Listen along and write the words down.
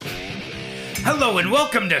Hello and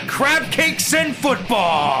welcome to Crab Cakes and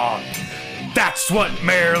Football. That's what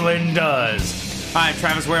Maryland does. I'm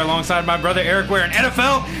Travis Ware alongside my brother Eric Ware in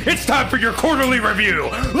NFL. It's time for your quarterly review.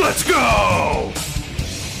 Let's go!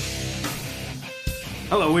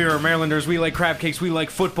 Hello, we are Marylanders. We like crab cakes. We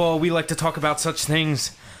like football. We like to talk about such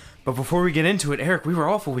things. But before we get into it, Eric, we were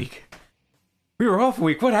off a week.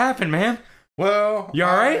 What happened, man? Well, you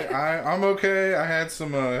all right? I'm okay. I had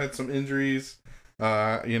some injuries.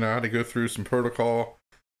 I had to go through some protocol.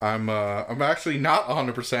 I'm actually not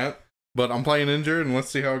 100%, but I'm playing injured, and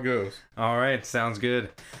let's see how it goes. All right, sounds good.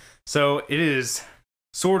 So it is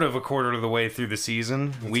sort of a quarter of the way through the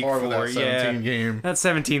season. It's Week hard 4, with that 17 game. That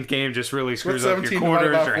 17th game just really screws What's up your 17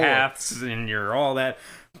 quarters, divided your by 4? halves, and your all that.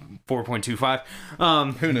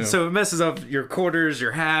 4.25. Who knew? So it messes up your quarters,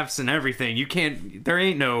 your halves, and everything. You can't. There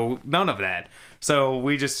ain't none of that. So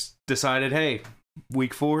we just decided, hey,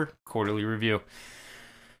 week 4 quarterly review.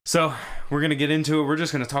 So we're going to get into it. We're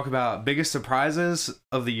just going to talk about biggest surprises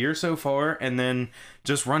of the year so far, and then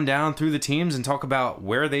just run down through the teams and talk about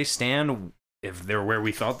where they stand, if they're where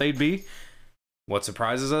we thought they'd be, what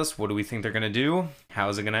surprises us, what do we think they're going to do, how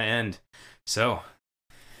is it going to end. So,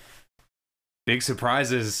 big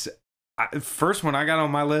surprises. First one I got on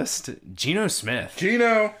my list, Geno Smith.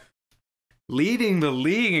 Leading the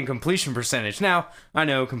league in completion percentage. Now, I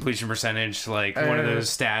know completion percentage, like one of those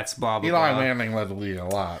stats, blah, blah, Eli blah. Manning led the league a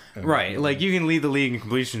lot. Right. Like, you can lead the league in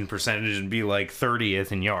completion percentage and be like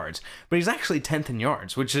 30th in yards. But he's actually 10th in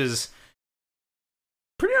yards, which is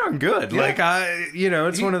pretty darn good. Yeah. Like,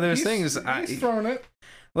 it's one of those things. He's throwing it.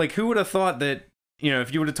 Like, who would have thought that,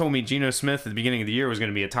 if you would have told me Geno Smith at the beginning of the year was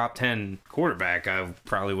going to be a top 10 quarterback, I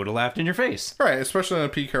probably would have laughed in your face. Right, especially in a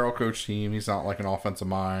Pete Carroll coach team. He's not like an offensive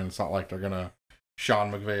mind. It's not like they're going to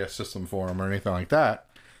Sean McVay a system for him or anything like that.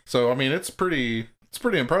 So, I mean, it's pretty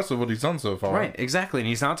impressive what he's done so far. Right, exactly. And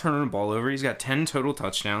he's not turning the ball over. He's got 10 total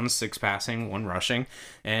touchdowns, 6 passing, 1 rushing,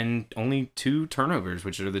 and only 2 turnovers,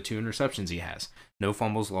 which are the 2 interceptions he has. No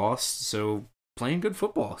fumbles lost, so playing good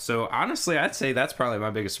football. So, honestly, I'd say that's probably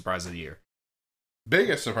my biggest surprise of the year.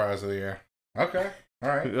 Biggest surprise of the year. Okay. All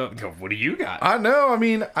right. What do you got? I know. I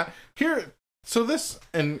mean, so this,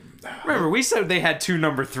 and remember, we said they had 2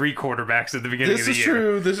 number 3 quarterbacks at the beginning of the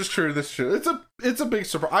year. This is true. It's a big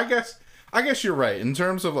surprise. I guess you're right in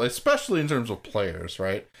terms of, especially in terms of players,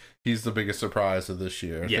 right? He's the biggest surprise of this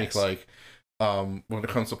year. I think when it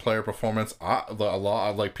comes to player performance,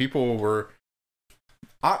 people were.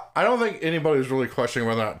 I don't think anybody's really questioning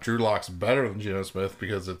whether or not Drew Lock's better than Geno Smith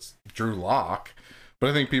because it's Drew Lock. But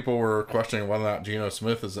I think people were questioning whether or not Geno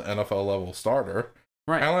Smith is an NFL level starter.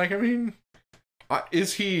 Right. And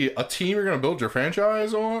is he a team you're going to build your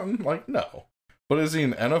franchise on? No. But is he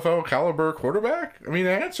an NFL caliber quarterback? I mean,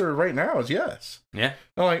 the answer right now is yes. Yeah.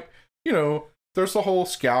 And there's the whole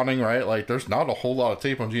scouting, right? There's not a whole lot of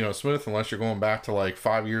tape on Geno Smith unless you're going back to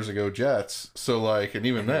 5 years ago Jets. So and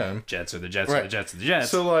even then, Jets are the Jets, right. are the Jets are the Jets.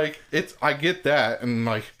 So I get that, and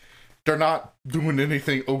they're not doing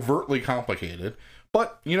anything overtly complicated.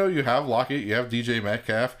 But you have Lockett, you have DJ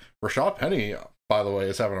Metcalf, Rashad Penny, by the way,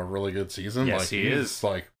 is having a really good season. Yes, he is.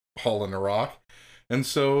 Hauling the rock, and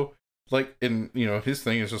so his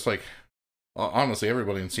thing is just honestly,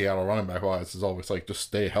 everybody in Seattle running back wise is always just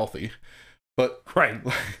stay healthy. But right,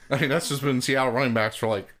 I mean that's just been Seattle running backs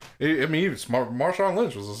for even Marshawn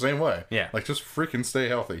Lynch was the same way. Yeah, just freaking stay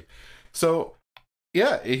healthy. So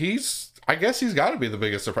yeah, I guess he's got to be the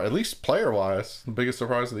biggest surprise, at least player wise, the biggest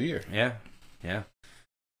surprise of the year. Yeah.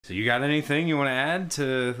 So you got anything you want to add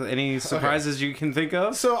to any surprises you can think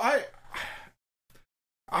of? So I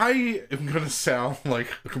am gonna sound like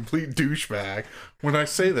a complete douchebag when I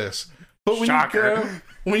say this, but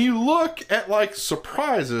when you look at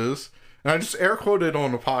surprises. And I just air quoted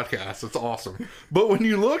on the podcast. It's awesome. But when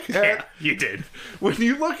you look at... Yeah, you did. When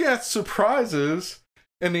you look at surprises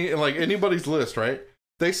in anybody's list, right?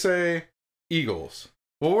 They say Eagles.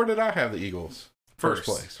 Well, where did I have the Eagles? First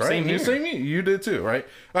place, right? Same here. You did too, right?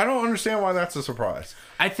 I don't understand why that's a surprise.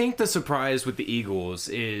 I think the surprise with the Eagles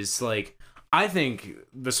is I think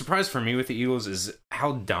the surprise for me with the Eagles is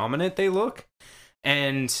how dominant they look.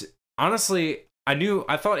 And honestly,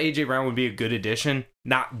 I thought A.J. Brown would be a good addition.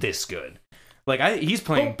 Not this good. He's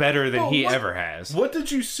playing better than he ever has. What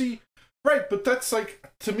did you see? Right, but that's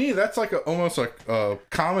to me, that's almost a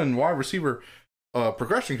common wide receiver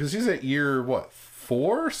progression because he's at year,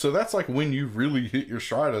 4? So that's when you really hit your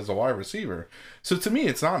stride as a wide receiver. So to me,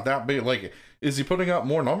 it's not that big. Is he putting up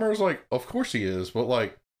more numbers? Of course he is,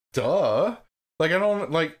 but duh. I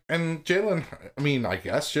don't and Jalen, I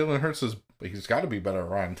guess Jalen Hurts he's got to be better than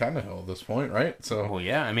Ryan Tannehill at this point, right? So, well,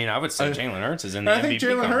 yeah. I would say Jalen Hurts is in the MVP I think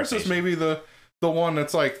Jalen Hurts is maybe the the one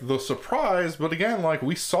that's like the surprise, but again, like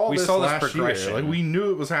we saw this last year. Like we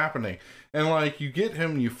knew it was happening. And like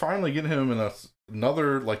you finally get him in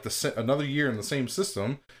another year in the same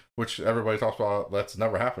system, which everybody talks about. That's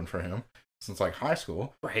never happened for him since like high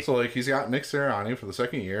school. Right. So like he's got Nick Sirianni for the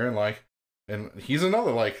second year, and he's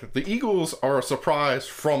another, like, the Eagles are a surprise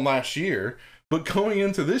from last year, but going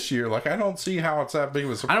into this year, like, I don't see how it's that big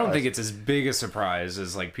of a surprise. I don't think it's as big a surprise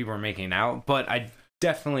as like people are making out, but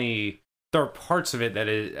there are parts of it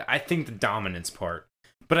that I think the dominance part.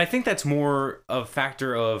 But I think that's more a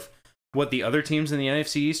factor of what the other teams in the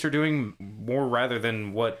NFC East are doing more rather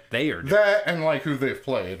than what they are doing. That and, like, who they've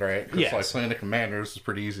played, right? Because, yes. like, playing the Commanders is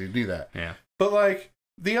pretty easy to do that. Yeah. But, like,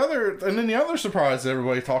 the other surprise that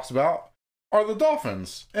everybody talks about are the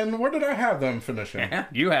Dolphins. And where did I have them finishing? Yeah,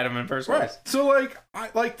 you had them in first place. Right. So, like, I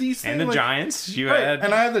like these things. And the like, Giants. And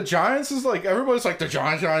I had the Giants as, like, everybody's like, the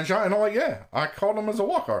Giants. And I'm like, yeah, I called them as a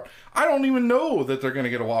wild card. I don't even know that they're going to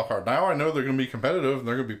get a wild card. Now I know they're going to be competitive and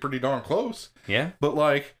they're going to be pretty darn close. Yeah. But,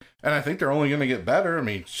 like, and I think they're only going to get better. I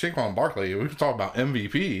mean, Saquon Barkley, we can talk about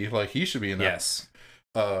MVP. Like, he should be in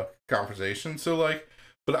that conversation. So, like,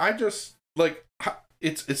 but I just, like,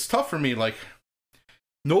 it's tough for me, like,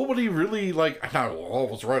 nobody really, like, I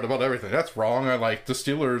was right about everything. That's wrong. I like the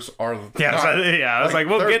Steelers are. I was like,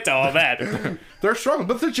 we'll get to all that. They're struggling,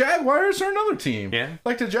 but the Jaguars are another team. Yeah,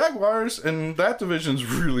 like the Jaguars, and that division's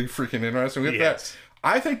really freaking interesting. With that,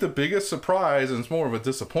 I think the biggest surprise, and it's more of a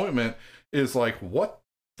disappointment, is like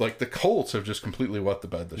the Colts have just completely wet the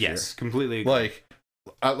bed this year. Yes, completely. Like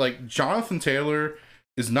Jonathan Taylor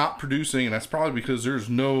is not producing, and that's probably because there's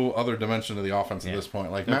no other dimension to the offense at this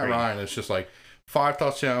point. Like Matt Ryan is just like 5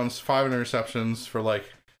 touchdowns, 5 interceptions for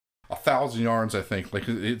like 1,000 yards, I think. Like,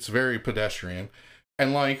 it's very pedestrian.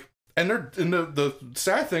 And like, and the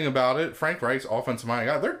sad thing about it, Frank Reich's offensive mind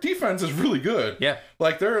guy, their defense is really good. Yeah.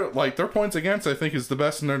 Like their points against, I think, is the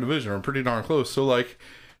best in their division, or pretty darn close. So like,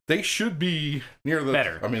 they should be near the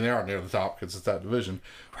better. I mean, they are near the top because it's that division.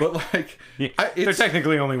 But like, they're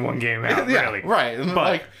technically only one game out. Yeah, really. Right. And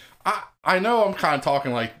but, like, I know I'm kind of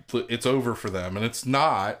talking like it's over for them, and it's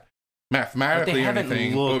not mathematically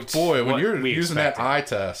anything. But boy, when you're using that eye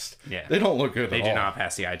test, they don't look good at all. They do not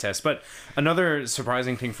pass the eye test. But another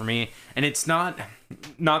surprising thing for me, and it's not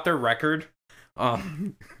their record,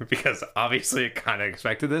 because obviously I kind of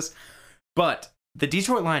expected this, but the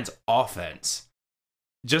Detroit Lions offense.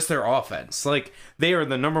 Just their offense. Like, they are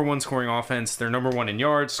the number 1 scoring offense. They're number 1 in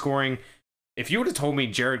yards scoring. If you would have told me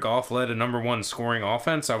Jared Goff led a number 1 scoring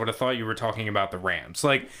offense, I would have thought you were talking about the Rams.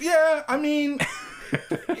 Like, yeah, I mean,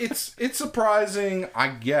 it's surprising, I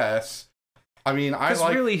guess. I mean, I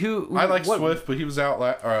like Swift, but he was out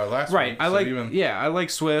last right. week. I like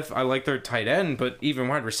Swift. I like their tight end, but even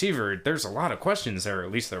wide receiver, there's a lot of questions there.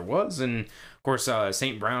 At least there was, and of course,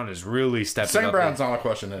 St. Brown is really stepping up. St. Brown's not a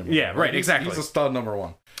question anymore. Yeah, right. Exactly. He's a stud number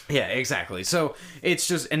 1. Yeah, exactly. So it's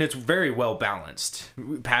just, and it's very well balanced.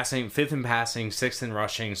 Passing, 5th in passing, 6th in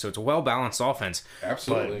rushing. So it's a well balanced offense.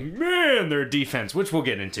 Absolutely. But man, their defense, which we'll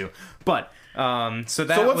get into, but. So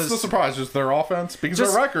what's the surprise? Just their offense, because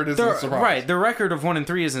their record isn't a surprise. Right, their record of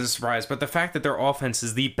 1-3 isn't a surprise, but the fact that their offense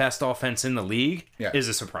is the best offense in the league is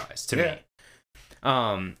a surprise to me.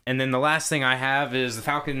 And then the last thing I have is the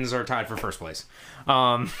Falcons are tied for first place.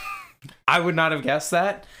 I would not have guessed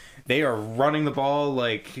that. They are running the ball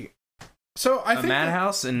like I think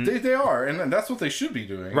madhouse, and they are, and that's what they should be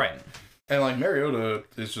doing. Right. And like Mariota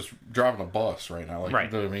is just driving a bus right now. Like,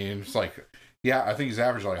 right. I mean, it's like. Yeah, I think he's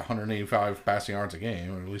averaging like 185 passing yards a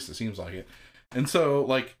game, or at least it seems like it. And so,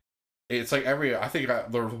 like, it's like I think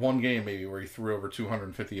there was one game maybe where he threw over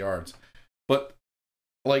 250 yards. But,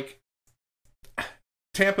 like,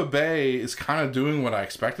 Tampa Bay is kind of doing what I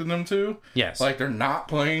expected them to. Yes. Like, they're not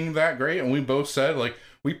playing that great, and we both said, like,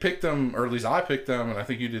 we picked them, or at least I picked them, and I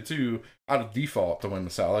think you did too, out of default to win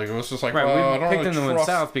the South. Like, it was just like, right, well, we picked them to win the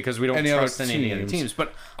South because we don't trust any other teams.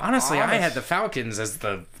 But honestly, I had the Falcons as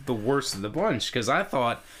the worst of the bunch, because I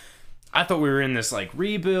thought we were in this like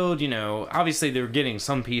rebuild. You know, obviously they were getting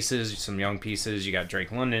some pieces, some young pieces. You got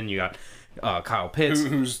Drake London, you got Kyle Pitts,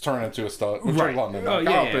 who's turned into a stud. Right. Drake London.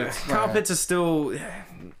 Kyle Pitts is still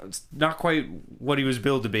not quite what he was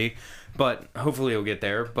billed to be, but hopefully he'll get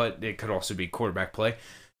there. But it could also be quarterback play.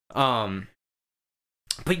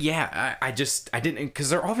 But yeah, I didn't, because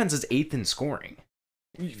their offense is 8th in scoring.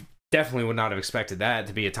 You definitely would not have expected that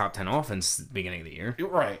to be a top 10 offense at the beginning of the year. You're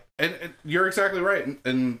right. And you're exactly right.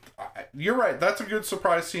 And you're right. That's a good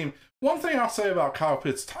surprise team. One thing I'll say about Kyle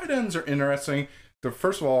Pitts, tight ends are interesting. They're,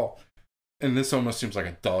 first of all, and this almost seems like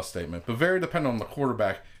a duh statement, but very dependent on the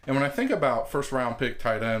quarterback. And when I think about first round pick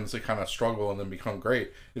tight ends that kind of struggle and then become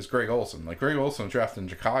great, is Greg Olsen. Like, Greg Olsen drafted in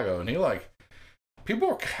Chicago, and he like people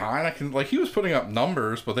were kind of like, he was putting up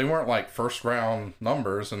numbers, but they weren't like first round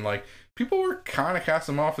numbers, and like people were kind of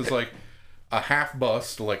casting him off as like a half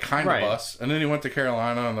bust, like kind of bust, and then he went to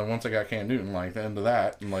Carolina, and then once I got Cam Newton, like the end of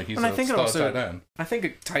that, and like he's a stud tight end. I think a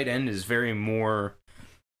tight end is very more.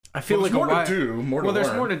 I feel like more to do, more to learn.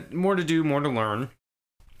 There's more to do, more to learn.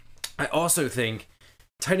 I also think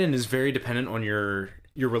tight end is very dependent on your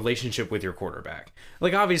relationship with your quarterback.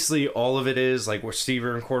 Like, obviously, all of it is like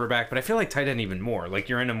receiver and quarterback, but I feel like tight end even more. Like,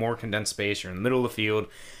 you're in a more condensed space, you're in the middle of the field,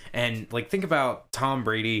 and like think about Tom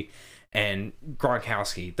Brady and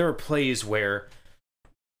Gronkowski. There are plays where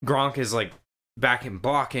Gronk is like back and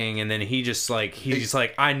blocking, and then he's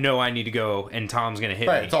like, I know I need to go, and Tom's gonna hit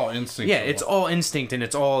me. It's all instinct. Yeah, it's all instinct, and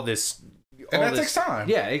it's all this. And that takes time.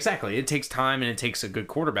 Yeah, exactly. It takes time, and it takes a good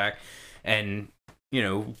quarterback, and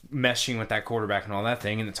meshing with that quarterback and all that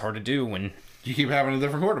thing, and it's hard to do when you keep having a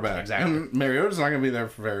different quarterback. Exactly. And Mariota's not going to be there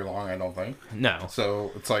for very long, I don't think. No.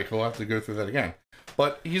 So it's like we'll have to go through that again.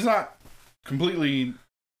 But he's not completely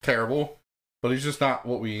terrible, but he's just not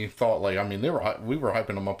what we thought. Like, I mean, we were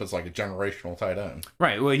hyping him up as like a generational tight end.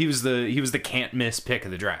 Right. Well, he was the can't miss pick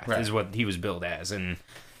of the draft, is what he was billed as, and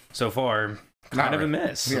so far kind of a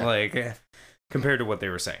miss, like compared to what they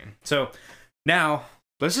were saying. So now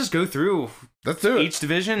let's just go through. Let's do it. Each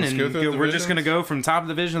division, we're just going to go from top of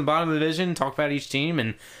the division to the bottom of the division, talk about each team,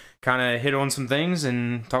 and kind of hit on some things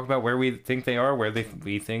and talk about where we think they are, where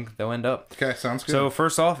we think they'll end up. Okay, sounds good. So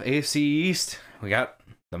first off, AFC East, we got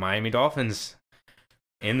the Miami Dolphins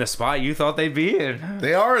in the spot you thought they'd be in.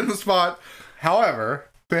 They are in the spot. However,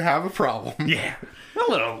 they have a problem. Yeah,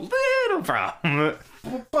 a little problem.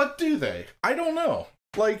 But do they? I don't know.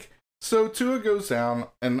 Like, so Tua goes down,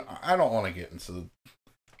 and I don't want to get into the...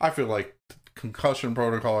 I feel like concussion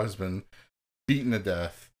protocol has been beaten to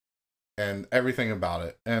death and everything about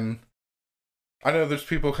it. And I know there's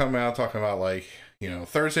people coming out talking about like,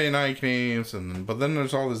 Thursday night games, but then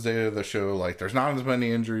there's all this data that show like there's not as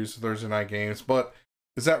many injuries to Thursday night games. But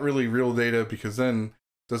is that really real data? Because then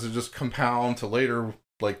does it just compound to later,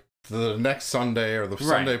 like the next Sunday or the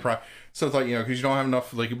Sunday prior? So it's like, because you don't have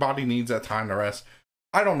enough, like your body needs that time to rest.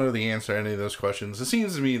 I don't know the answer to any of those questions. It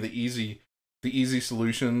seems to me the easy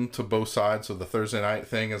solution to both sides of the Thursday night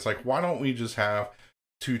thing is like, why don't we just have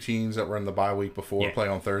two teams that were in the bye week before play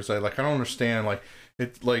on Thursday? Like, I don't understand. Like,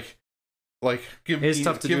 it's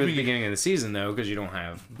tough to do at the beginning of the season though, because you don't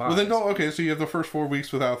have buys. Well, then so you have the first 4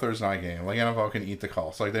 weeks without a Thursday night game. Like, NFL can eat the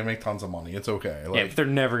cost. Like, they make tons of money. It's okay. Like, but they're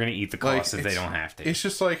never going to eat the cost if they don't have to. It's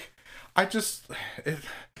just like,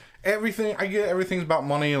 everything, I get everything's about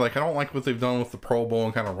money. Like, I don't like what they've done with the Pro Bowl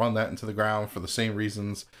and kind of run that into the ground for the same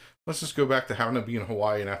reasons. Let's just go back to having it be in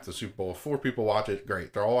Hawaii and after the Super Bowl. If 4 people watch it,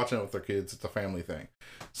 great. They're all watching it with their kids. It's a family thing.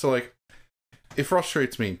 So, like, it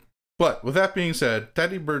frustrates me. But with that being said,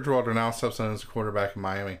 Teddy Bridgewater now steps in as a quarterback in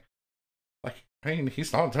Miami. Like, I mean,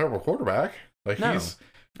 he's not a terrible quarterback. Like, no.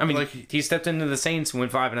 He stepped into the Saints and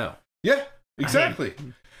went 5-0. Yeah, exactly.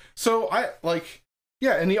 So,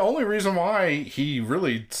 and the only reason why he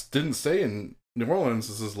really didn't stay in New Orleans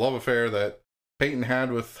is his love affair that Peyton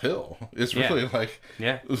had with Hill. It's really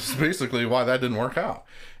it's basically why that didn't work out.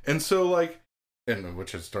 And so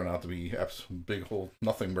which has turned out to be a big whole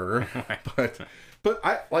nothing burger. but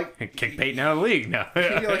I like kick Peyton out of the league now.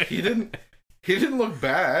 he didn't look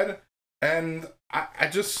bad, and I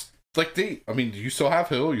just you still have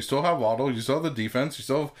Hill, you still have Waddle, you still have the defense, you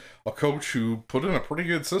still have a coach who put in a pretty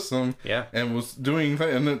good system, and was doing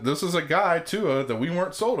and this is a guy Tua that we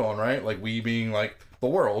weren't sold on, right? Like, we being like the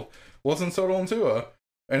world wasn't sold on Tua,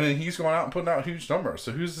 and then he's going out and putting out huge numbers.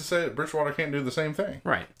 So who's to say that Bridgewater can't do the same thing?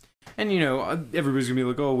 Right. And, everybody's going to be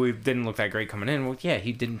like, oh, we didn't look that great coming in. Well, yeah,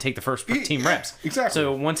 he didn't take the first team reps. Exactly.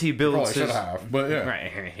 So once he builds should have, but yeah.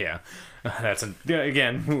 Right, yeah.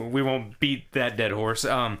 Again, we won't beat that dead horse.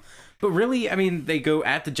 But really, I mean, they go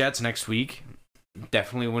at the Jets next week.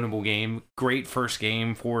 Definitely a winnable game. Great first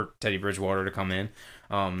game for Teddy Bridgewater to come in.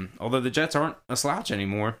 Although the Jets aren't a slouch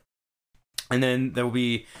anymore. And then they'll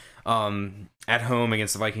be at home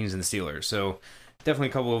against the Vikings and the Steelers. So definitely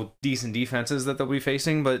a couple of decent defenses that they'll be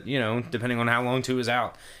facing. But, depending on how long Tua is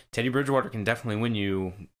out, Teddy Bridgewater can definitely win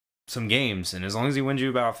you some games. And as long as he wins you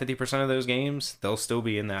about 50% of those games, they'll still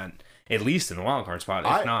be in that, at least in the wild card spot,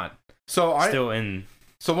 if not. Still in.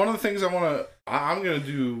 So one of the things I'm going to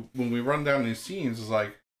do when we run down these teams is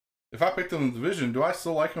like, if I pick them in the division, do I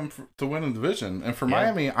still like them to win the division? And for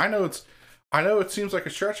Miami, I know it seems like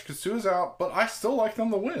a stretch because Tua's out, but I still like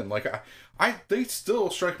them to win. Like, they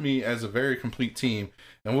still strike me as a very complete team.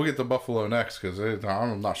 And we'll get to Buffalo next because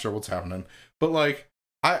I'm not sure what's happening. But like,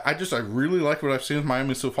 I really like what I've seen with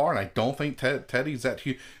Miami so far, and I don't think Teddy's that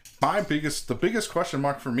huge. The biggest question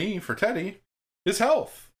mark for me for Teddy is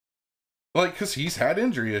health. Like, because he's had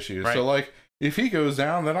injury issues. Right. So, like, if he goes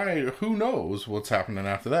down, then who knows what's happening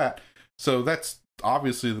after that. So that's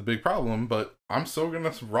obviously the big problem, but I'm still going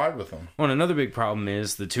to ride with him. Well, another big problem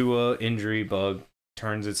is the Tua injury bug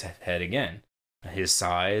turns its head again. His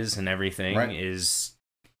size and everything is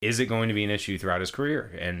it going to be an issue throughout his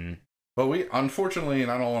career? But we, unfortunately,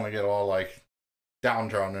 and I don't want to get all, like,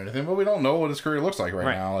 downtrodden or anything, but we don't know what his career looks like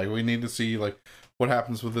right now. Like, we need to see, like, what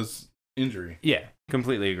happens with his injury. Yeah,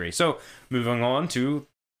 completely agree. So, moving on to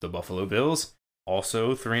the Buffalo Bills,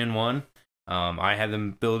 also 3-1. I had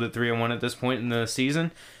them billed at 3-1 at this point in the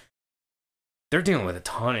season. They're dealing with a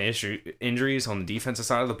ton of injuries on the defensive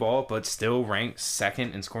side of the ball, but still ranked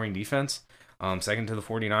second in scoring defense, second to the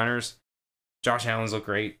 49ers. Josh Allen's look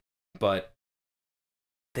great, but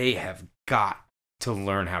they have got to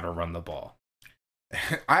learn how to run the ball.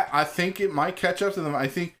 I think it might catch up to them. I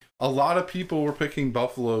think a lot of people were picking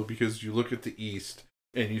Buffalo because you look at the East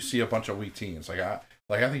and you see a bunch of weak teams. I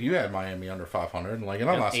think you had Miami under 500, and I'm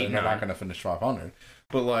not saying they're not going to finish 500,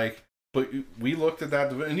 but we looked at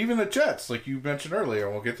that, and even the Jets, like you mentioned earlier,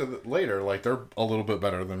 and we'll get to that later. Like, they're a little bit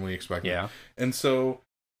better than we expected. Yeah, and so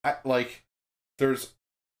that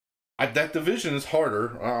division is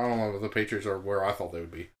harder. I don't know if the Patriots are where I thought they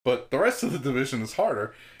would be, but the rest of the division is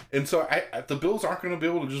harder. And so the Bills aren't going to be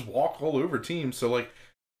able to just walk all over teams. So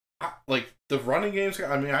the running games,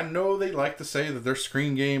 I mean, I know they like to say that they're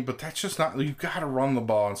screen game, but that's just not, you've got to run the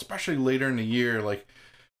ball, especially later in the year.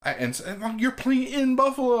 And you're playing in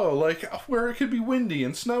Buffalo, where it could be windy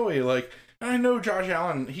and snowy. I know Josh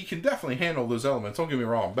Allen, he can definitely handle those elements. Don't get me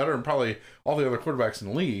wrong. Better than probably all the other quarterbacks in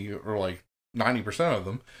the league, or 90% of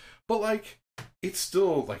them. But it's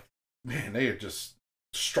still man, they are just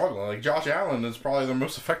struggling. Josh Allen is probably their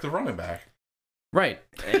most effective running back. Right,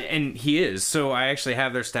 and he is. So I actually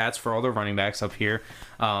have their stats for all their running backs up here.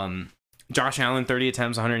 Josh Allen, 30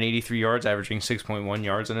 attempts, 183 yards, averaging 6.1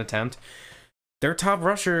 yards an attempt. Their top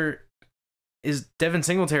rusher is Devin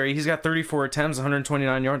Singletary. He's got 34 attempts,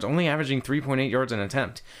 129 yards, only averaging 3.8 yards an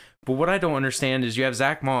attempt. But what I don't understand is you have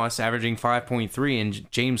Zach Moss averaging 5.3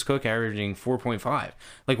 and James Cook averaging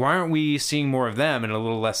 4.5. Why aren't we seeing more of them and a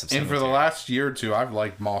little less of Singletary? And for the last year or two, I've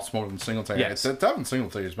liked Moss more than Singletary. Yes. Devin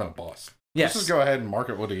Singletary has been a bust. Yes. Let's just go ahead and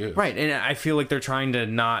market what he is. Right, and I feel like they're trying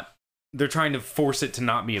to force it to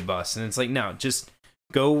not be a bust. And it's no, just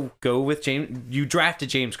go with James. You drafted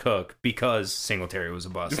James Cook because Singletary was a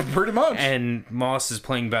bust. Pretty much. And Moss is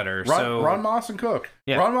playing better. Run Moss and Cook.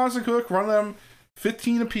 Yeah. Run Moss and Cook, run them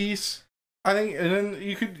 15 apiece. I think, and then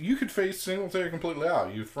you could face Singletary completely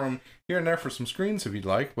out. You from here and there for some screens if you'd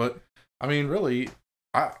like, but I mean, really,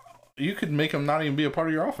 you could make him not even be a part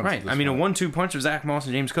of your offense. Right. I mean, a 1-2 punch of Zach Moss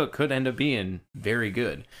and James Cook could end up being very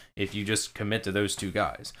good if you just commit to those two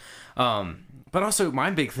guys. But also, my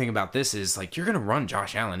big thing about this is you're going to run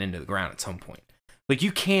Josh Allen into the ground at some point.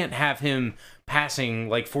 You can't have him passing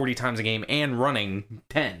 40 times a game and running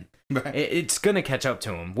 10. It's going to catch up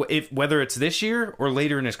to him. Whether it's this year or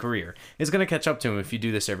later in his career, it's going to catch up to him if you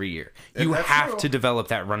do this every year. You have to develop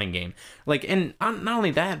that running game. And not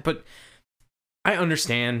only that, but I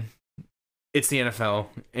understand it's the NFL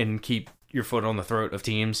and keep your foot on the throat of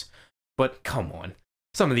teams, but come on.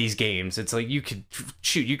 Some of these games, it's you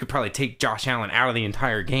could probably take Josh Allen out of the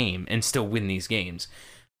entire game and still win these games.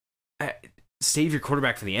 Save your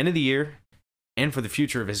quarterback for the end of the year and for the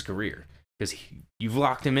future of his career, because you've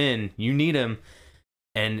locked him in. You need him,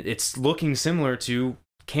 and it's looking similar to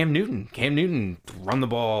Cam Newton. Cam Newton run the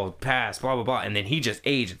ball, pass, blah blah blah, and then he just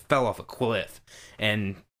aged and fell off a cliff.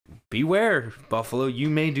 And beware, Buffalo, you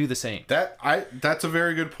may do the same. That's a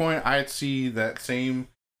very good point. I see that same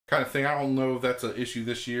kind of thing. I don't know if that's an issue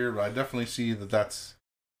this year, but I definitely see that's.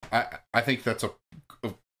 I think that's a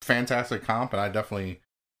fantastic comp, and I definitely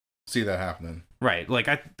see that happening. Right.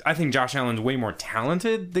 I think Josh Allen's way more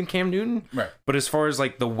talented than Cam Newton. Right. But as far as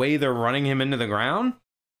the way they're running him into the ground,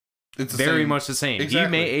 it's very much the same.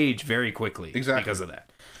 Exactly. He may age very quickly because of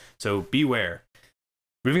that. So beware.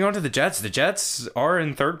 Moving on to the Jets. The Jets are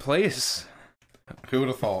in third place. Who would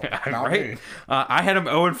have thought? Right. I had them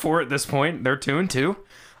 0-4 at this point. They're 2-2.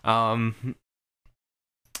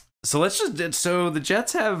 So the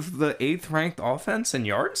Jets have the 8th ranked offense in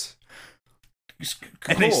yards. Cool.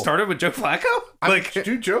 And they started with Joe Flacco?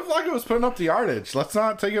 Dude, Joe Flacco was putting up the yardage. Let's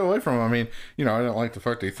not take it away from him. I mean, I don't like the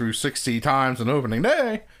fact they threw 60 times on opening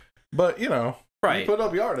day, but, right. He put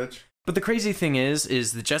up yardage. But the crazy thing is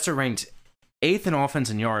the Jets are ranked 8th in offense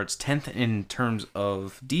in yards, 10th in terms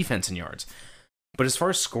of defense in yards. But as far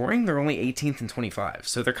as scoring, they're only 18th and 25.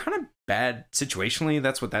 So they're kind of bad situationally.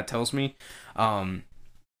 That's what that tells me.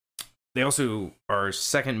 They also are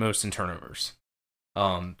second most in turnovers.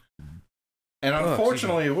 And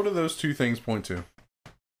unfortunately, what do those two things point to?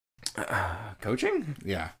 Coaching?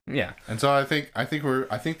 Yeah. Yeah. And so I think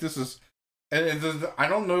this is, and I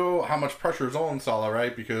don't know how much pressure is on Saleh,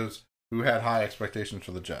 right? Because who had high expectations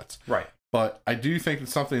for the Jets. Right. But I do think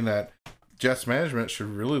it's something that Jets management should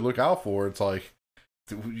really look out for. It's like,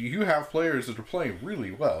 you have players that are playing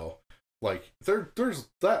really well. Like, there's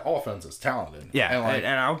that offense is talented. Yeah,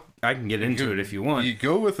 and I can get into it if you want. You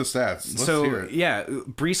go with the stats. Let's hear it. Yeah,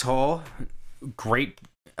 Breece Hall, great.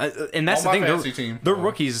 And that's on the thing. Team. Their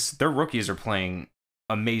rookies are playing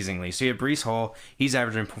amazingly. So you have Breece Hall. He's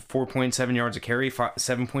averaging 4.7 yards a carry,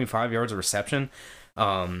 7.5 yards a reception.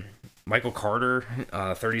 Michael Carter,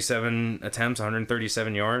 37 attempts,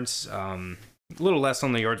 137 yards. A little less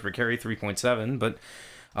on the yards per carry, 3.7. But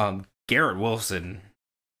Garrett Wilson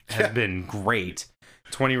has been great.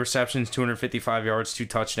 20 receptions, 255 yards, 2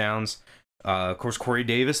 touchdowns. Of course, Corey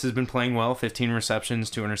Davis has been playing well. 15 receptions,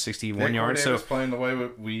 261 yards. Davis playing the way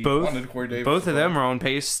we wanted Corey Davis. Both of them are on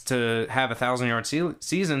pace to have 1,000-yard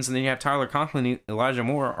seasons, and then you have Tyler Conklin, Elijah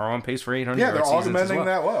Moore are on pace for 800 yards. Yeah, they're augmenting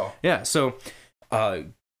that well. Yeah, so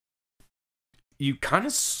you kind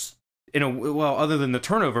of, other than the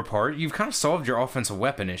turnover part, you've kind of solved your offensive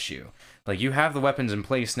weapon issue. Like, you have the weapons in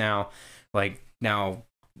place now. Like, now,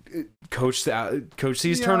 coach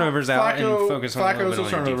these turnovers out and focus on Flacco's a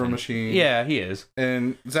turnover machine. Yeah, he is.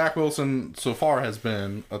 And Zach Wilson so far has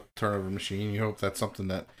been a turnover machine. You hope that's something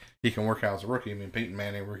that he can work out as a rookie. I mean, Peyton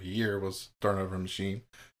Manning rookie year was turnover machine.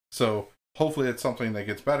 So hopefully it's something that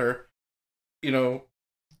gets better. You know,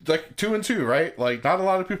 like 2-2, right? Like, not a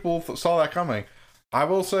lot of people saw that coming. I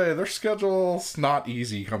will say their schedule's not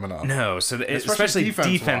easy coming up. No, so especially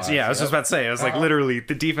defense. Yeah, I was just about to say. I was like, literally,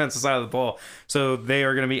 the defensive side of the ball. So they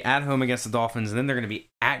are going to be at home against the Dolphins, and then they're going to be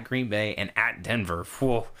at Green Bay and at Denver.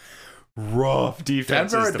 Whoa, rough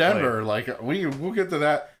defenses Denver at to Denver. play. Like, we'll get to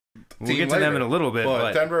that. We'll get to them in a little bit.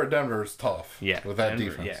 But Denver at Denver is tough. Yeah, with that Denver,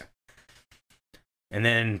 defense. Yeah. And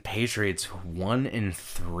then Patriots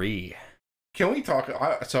 1-3. Can we talk?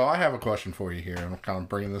 So I have a question for you here. I'm kind of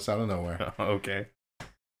bringing this out of nowhere. Okay.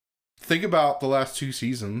 Think about the last 2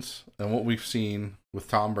 seasons and what we've seen with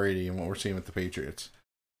Tom Brady and what we're seeing with the Patriots.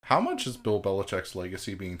 How much is Bill Belichick's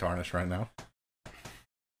legacy being tarnished right now?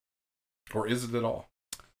 Or is it at all?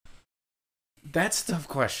 That's a tough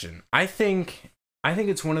question. I think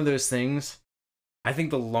it's one of those things. I think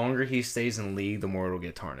the longer he stays in the league, the more it'll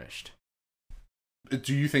get tarnished.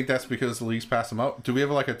 Do you think that's because the league's passed him up? Do we have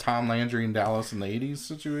like a Tom Landry in Dallas in the 80s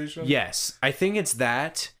situation? Yes, I think it's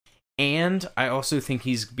that. And I also think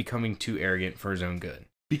he's becoming too arrogant for his own good.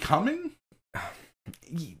 Becoming?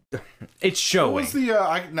 It's showing. What was the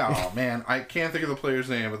man, I can't think of the player's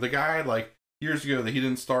name, but the guy like years ago that he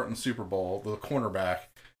didn't start in the Super Bowl, the cornerback,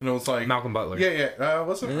 and it was like Malcolm Butler. Yeah.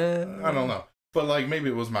 Was it? I don't know, but like maybe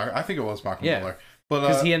it was Malcolm. I think it was Malcolm Butler. But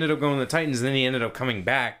because he ended up going to the Titans, and then he ended up coming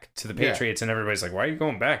back to the Patriots, and everybody's like, "Why are you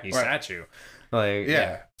going back? He sat you." Like,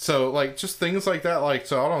 So, like, just things like that. Like,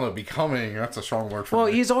 so I don't know, becoming, that's a strong word for me. Well,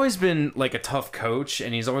 he's always been, like, a tough coach,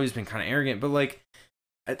 and he's always been kind of arrogant, but, like,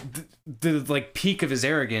 the like, peak of his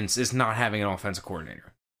arrogance is not having an offensive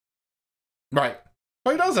coordinator. Right.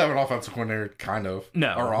 Well, he does have an offensive coordinator, kind of.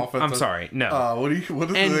 No. Or offensive. I'm sorry, no. What is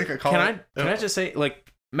they call it? Can I just say,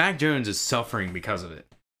 like, Mac Jones is suffering because of it.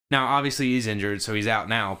 Now, obviously, he's injured, so he's out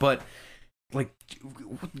now, but, like,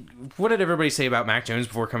 what did everybody say about Mac Jones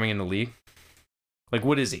before coming in the league? Like,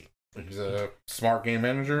 what is he? He's a smart game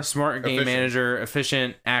manager.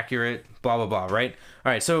 Efficient, accurate, blah, blah, blah, right?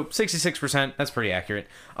 All right, so 66%, that's pretty accurate.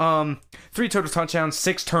 3 total touchdowns,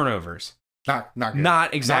 6 turnovers. Not good.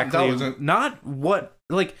 Not exactly. Not what,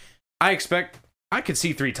 like, I could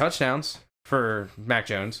see 3 touchdowns for Mac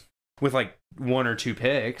Jones with, like, 1 or 2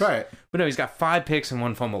 picks. Right. But no, he's got 5 picks and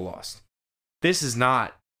 1 fumble lost. This is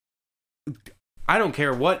not... I don't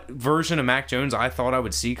care what version of Mac Jones I thought I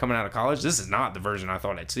would see coming out of college. This is not the version I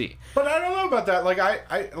thought I'd see. But I don't know about that.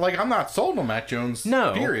 Like I'm not sold on Mac Jones.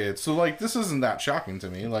 No. Period. So like this isn't that shocking to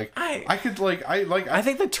me. Like I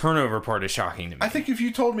think the turnover part is shocking to me. I think if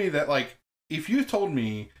you told me that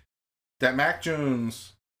Mac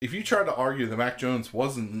Jones, if you tried to argue that Mac Jones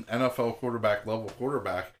wasn't an NFL quarterback level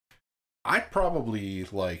quarterback, I'd probably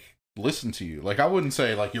like listen to you. Like I wouldn't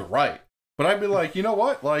say like you're right, but I'd be like, you know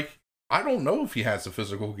what, like. I don't know if he has the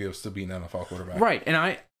physical gifts to be an NFL quarterback. Right, and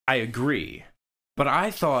I agree. But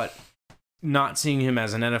I thought not seeing him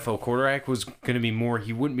as an NFL quarterback was going to be more,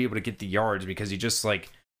 he wouldn't be able to get the yards because he just, like,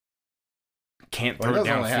 can't throw it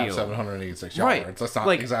downfield. He doesn't only have 786 yards. Right. That's not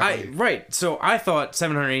like, exactly... Right, so I thought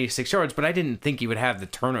 786 yards, but I didn't think he would have the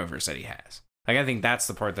turnovers that he has. Like, I think that's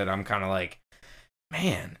the part that I'm kind of like,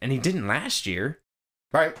 man, and he didn't last year.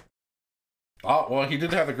 Right. Oh, well, he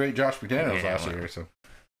did have a great Josh McDaniels last year, so.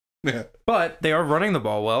 Yeah. But they are running the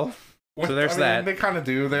ball well. So there's that. They kind of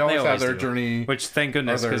do. They always have their journey. Which, thank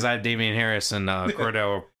goodness, because I have Damian Harris and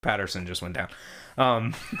Cordell Patterson just went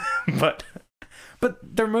down. But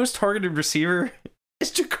their most targeted receiver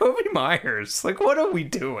is Jacoby Myers. Like, what are we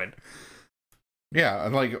doing? Yeah,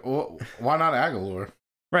 like, why not Aguilar?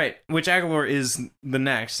 Right, which Aguilar is the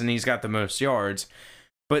next, and he's got the most yards.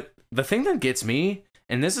 But the thing that gets me,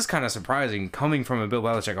 and this is kind of surprising, coming from a Bill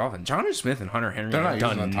Belichick offense, Jonnu Smith and Hunter Henry have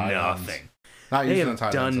done nothing. They have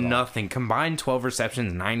done nothing. Combined 12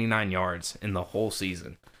 receptions, 99 yards in the whole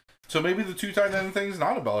season. So maybe the 2 tight end thing is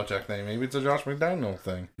not a Belichick thing. Maybe it's a Josh McDaniel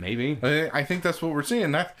thing. Maybe. I think that's what we're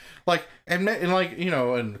seeing. That, like, and like, you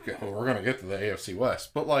know, and we're gonna get to the AFC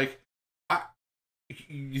West, but like,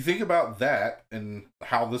 you think about that and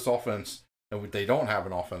how this offense, and they don't have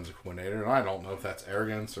an offensive coordinator, and I don't know if that's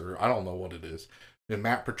arrogance or I don't know what it is. And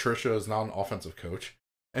Matt Patricia is not an offensive coach,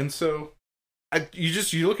 and so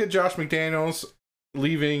you look at Josh McDaniels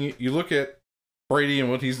leaving, you look at Brady and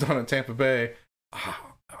what he's done at Tampa Bay.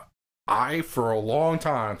 I for a long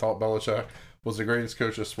time thought Belichick was the greatest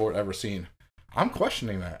coach the sport ever seen. I'm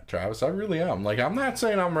questioning that, Travis. I really am. Like, I'm not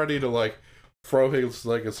saying I'm ready to like throw his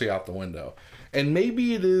legacy out the window. And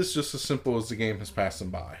maybe it is just as simple as the game has passed him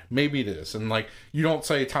by. Maybe it is. And, like, you don't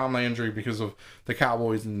say Tom Landry because of the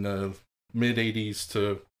Cowboys in the mid-'80s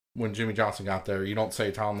to when Jimmy Johnson got there. You don't say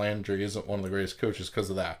Tom Landry isn't one of the greatest coaches because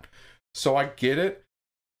of that. So I get it.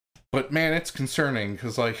 But, man, it's concerning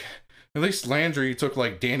because, like, at least Landry took,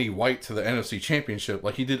 like, Danny White to the NFC Championship.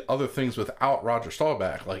 Like, he did other things without Roger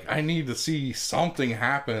Staubach. Like, I need to see something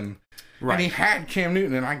happen. Right. And he had Cam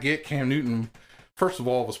Newton, and I get Cam Newton, first of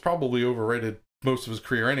all, was probably overrated most of his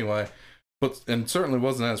career anyway, and certainly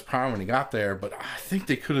wasn't at his prime when he got there. But I think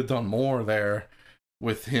they could have done more there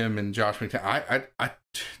with him and Josh McDaniels.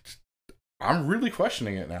 I'm really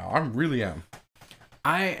questioning it now. I really am.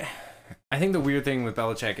 I think the weird thing with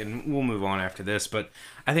Belichick, and we'll move on after this, but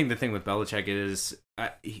I think the thing with Belichick is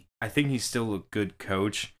I think he's still a good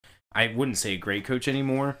coach. I wouldn't say a great coach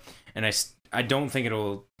anymore, and I don't think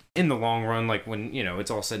it'll, in the long run, like when, you know, it's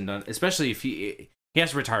all said and done, especially if he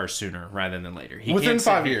has to retire sooner rather than later. Within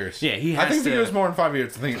 5 years. Yeah, he has to. I think if he goes more than 5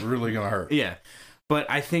 years, I think it's really going to hurt. Yeah, but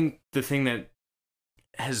I think the thing that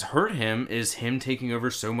has hurt him is him taking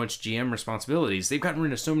over so much GM responsibilities. They've gotten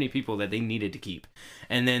rid of so many people that they needed to keep.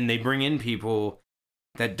 And then they bring in people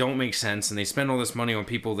that don't make sense, and they spend all this money on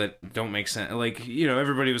people that don't make sense. Like, you know,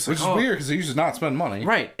 everybody was like, which is weird because they used to not spend money.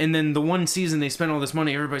 Right. And then the one season they spent all this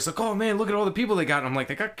money, everybody's like, oh man, look at all the people they got. And I'm like,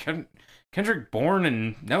 they got Kendrick Bourne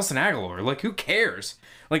and Nelson Aguilar. Like, who cares?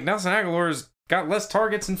 Like, Nelson Aguilar's got less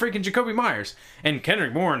targets than freaking Jacoby Myers. And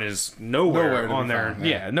Kendrick Bourne is nowhere on there.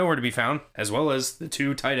 Yeah, nowhere to be found. As well as the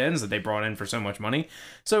 2 tight ends that they brought in for so much money.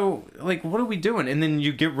 So, like, what are we doing? And then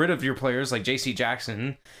you get rid of your players like J.C.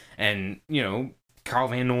 Jackson and, you know, Kyle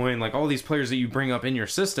Van Noy, and like all these players that you bring up in your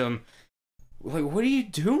system. Like, what are you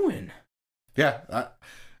doing? Yeah.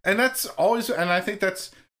 And that's always, and I think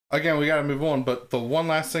that's, again, we got to move on. But the one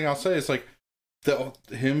last thing I'll say is like,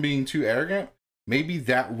 him being too arrogant, maybe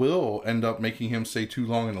that will end up making him stay too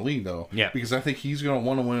long in the league, though. Yeah. Because I think he's going to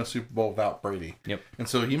want to win a Super Bowl without Brady. Yep. And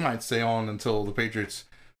so he might stay on until the Patriots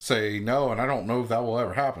say no, and I don't know if that will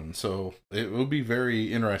ever happen. So it will be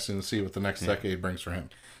very interesting to see what the next decade brings for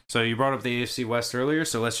him. So you brought up the AFC West earlier,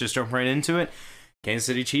 so let's just jump right into it. Kansas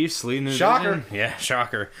City Chiefs leading the division. Yeah,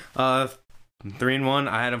 shocker. 3-1.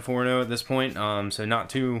 I had them 4-0 at this point, so not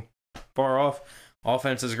too far off.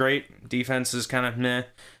 Offense is great. Defense is kind of meh,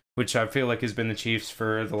 which I feel like has been the Chiefs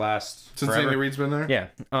for the last since forever. Andy Reid's been there? Yeah.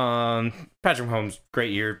 Patrick Mahomes,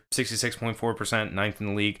 great year. 66.4%, ninth in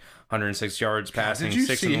the league, 106 yards passing. Did you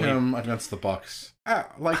 6th see in the him against the Bucks?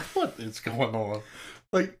 Like, what is going on?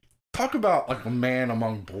 Like, talk about like a man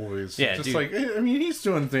among boys. Yeah, just dude. Like, I mean, he's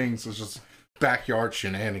doing things that's just backyard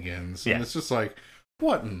shenanigans, and it's just like,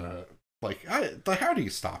 what in the how do you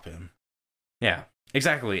stop him? Yeah,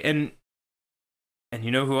 exactly. And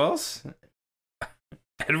you know who else?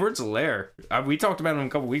 Edwards-Helaire. We talked about him a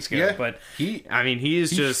couple weeks ago, but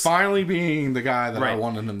he's just finally being the guy that I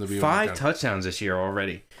wanted him to be. 5 touchdowns this year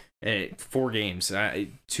already. 4 games,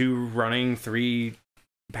 2 running, 3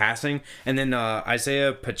 passing, and then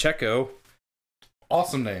Isaiah Pacheco.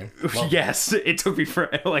 Awesome name. Yes, it took me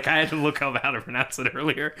I had to look up how to pronounce it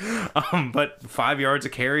earlier. But 5 yards a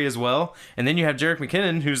carry as well, and then you have Jerick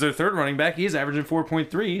McKinnon, who's their third running back. He's averaging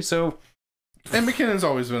 4.3. So, and McKinnon's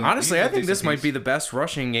always been honestly, I think this might be the best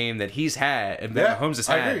rushing game that he's had and that Mahomes has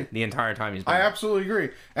had the entire time he's been. I absolutely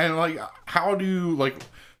agree. And like, how do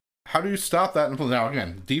you stop that? Now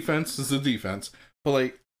again, defense is the defense, but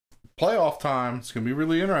like, playoff time, it's going to be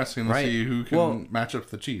really interesting to see who can match up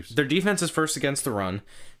with the Chiefs. Their defense is first against the run,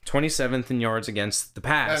 27th in yards against the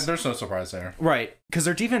pass. There's no surprise there. Right, because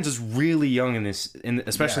their defense is really young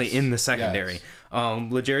especially in the secondary. Yes.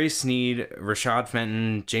 L'Jarius Sneed, Rashad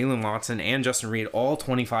Fenton, Jalen Watson, and Justin Reed, all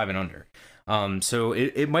 25 and under. So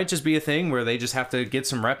it might just be a thing where they just have to get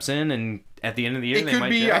some reps in, and at the end of the year, they might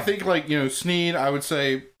be. I think, like, Sneed, I would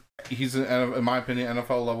say he's, in my opinion,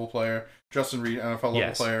 NFL level player. Justin Reed, NFL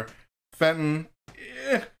level player. Fenton,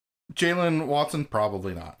 Jalen Watson,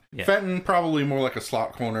 probably not. Yeah. Fenton, probably more like a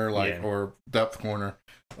slot corner, or depth corner.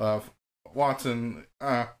 Watson,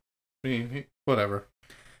 whatever.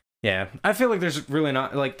 Yeah, I feel like there's really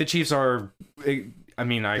not, like, the Chiefs are. I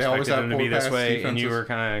mean, I expected them to be this way, defenses. And you were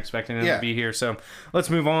kind of expecting them to be here. So let's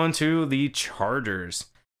move on to the Chargers.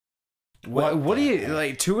 What do you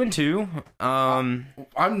like? 2-2.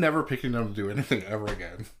 I'm never picking them to do anything ever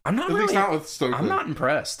again. I'm not. At least not with Stokely. I'm not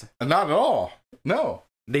impressed. Not at all. No.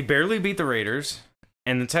 They barely beat the Raiders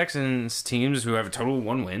and the Texans, teams who have a total of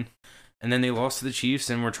 1 win, and then they lost to the Chiefs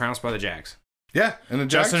and were trounced by the Jags. Yeah, and the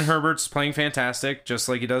Jags. Justin Herbert's playing fantastic, just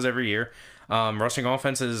like he does every year. Rushing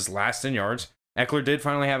offense is last in yards. Eckler did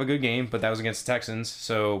finally have a good game, but that was against the Texans.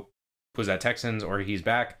 So was that Texans or he's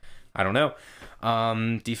back? I don't know.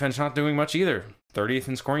 Defense not doing much either. 30th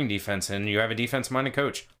in scoring defense, and you have a defense-minded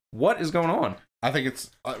coach. What is going on? I think it's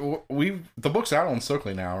the book's out on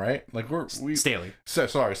Stokely now, right? Like Staley.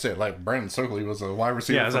 Like Brandon Stokely was a wide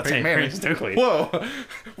receiver for Peyton Manning. Stokely. Whoa,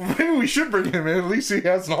 maybe we should bring him in. At least he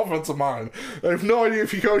has an offensive mind. I have no idea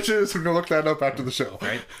if he coaches. We're gonna look that up after the show.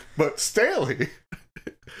 Right. But Staley,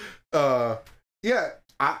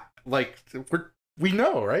 we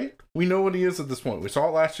know, right? We know what he is at this point. We saw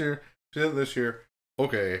it last year. We did it this year.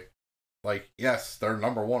 Okay, yes, their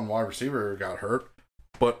number 1 wide receiver got hurt.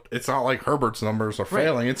 But it's not like Herbert's numbers are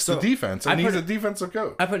failing. It's the defense, and he's a defensive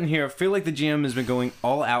coach. I put in here, I feel like the GM has been going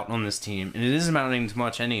all out on this team, and it isn't amounting to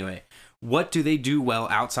much anyway. What do they do well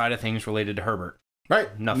outside of things related to Herbert?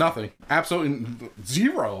 Right. Nothing. Absolutely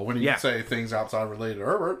zero when you say things outside related to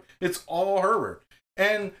Herbert. It's all Herbert.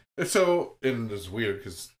 And so, and it's weird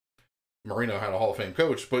because Marino had a Hall of Fame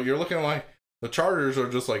coach, but you're looking like the Chargers are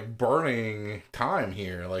just like burning time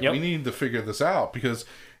here. Like, we need to figure this out because...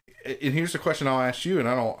 And here's the question I'll ask you, and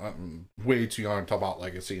I'm way too young to talk about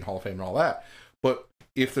legacy and Hall of Fame and all that, but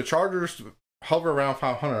if the Chargers hover around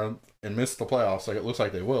 500 and miss the playoffs, like it looks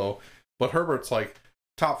like they will, but Herbert's like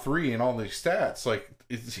top 3 in all these stats, like,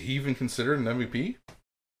 is he even considered an MVP?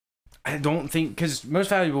 I don't think, because most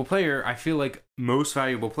valuable player, I feel like most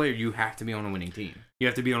valuable player, you have to be on a winning team. You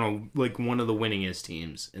have to be on one of the winningest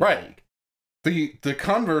teams in the league. The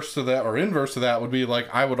converse to that, or inverse to that, would be like,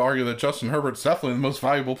 I would argue that Justin Herbert's definitely the most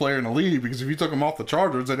valuable player in the league, because if you took him off the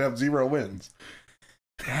Chargers, they'd have 0 wins.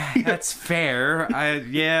 That's fair.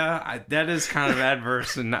 That is kind of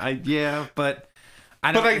adverse, and but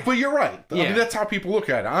I don't. But you're right. I mean, that's how people look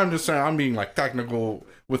at it. I'm just saying, I'm being like technical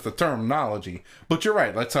with the terminology, but you're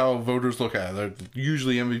right. That's how voters look at it.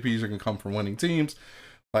 Usually MVPs are going to come from winning teams.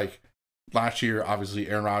 Like last year, obviously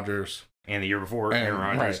Aaron Rodgers. And the year before, Aaron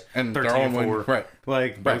Rodgers, and 13-4,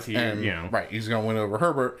 like both years, he's going to win over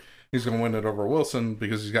Herbert. He's going to win it over Wilson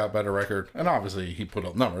because he's got a better record, and obviously he put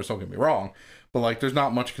up numbers. Don't get me wrong, but like there's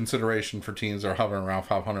not much consideration for teams that are hovering around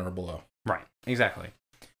 500 or below. Right, exactly.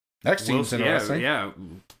 Next team's interesting. Yeah.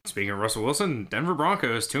 Speaking of Russell Wilson, Denver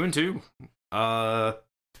Broncos 2-2,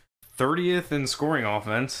 30th in scoring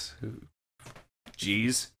offense.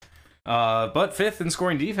 Jeez, but 5th in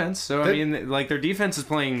scoring defense. So I mean, like their defense is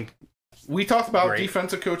playing. We talked about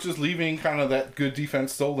defensive coaches leaving, kind of that good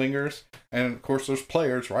defense still lingers. And, of course, there's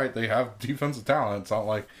players, right? They have defensive talent. It's not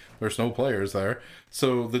like there's no players there.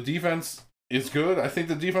 So the defense is good. I think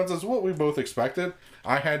the defense is what we both expected.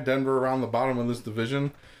 I had Denver around the bottom of this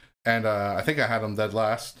division. And I think I had them dead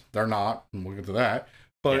last. They're not. And we'll get to that.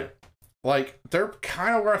 But, they're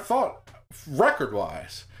kind of where I thought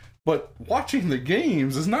record-wise. But watching the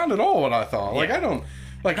games is not at all what I thought.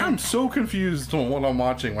 I'm so confused on what I'm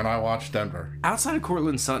watching when I watch Denver. Outside of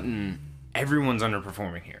Cortland Sutton, everyone's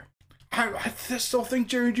underperforming here. I still think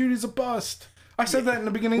Jerry Jeudy's a bust. I said that in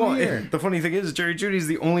the beginning of the year. The funny thing is, Jerry Jeudy's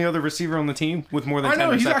the only other receiver on the team with more than 10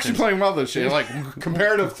 receptions. He's actually playing well this year. Like,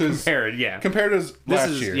 comparative to his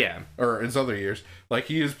last year. Yeah. Or his other years. Like,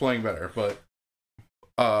 he is playing better. But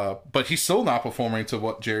he's still not performing to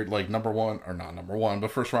what Jared, like,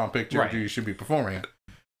 but first round pick Jerry Jeudy should be performing at.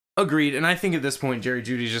 Agreed, and I think at this point, Jerry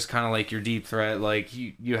Jeudy's just kind of like your deep threat. Like,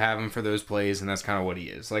 you have him for those plays, and that's kind of what he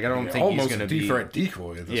is. Like, I don't think he's going to be... deep threat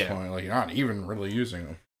decoy at this point. Like, you're not even really using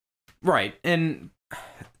him. Right, and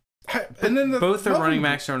And then both their running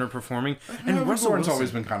backs are underperforming. And Melvin Russell Gordon's Wilson,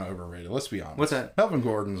 always been kind of overrated. Let's be honest. What's that? Melvin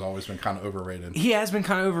Gordon's always been kind of overrated. He has been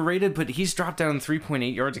kind of overrated, but he's dropped down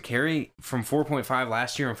 3.8 yards a carry from 4.5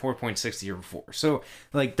 last year and 4.6 the year before. So,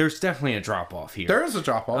 like, there's definitely a drop off here. There is a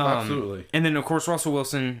drop off, absolutely. And then, of course, Russell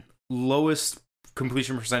Wilson, lowest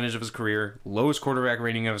completion percentage of his career, lowest quarterback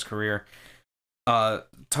rating of his career.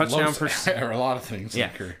 Touchdown percentage, or a lot of things. Yeah.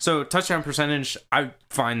 So touchdown percentage, I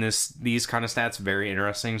find these kind of stats very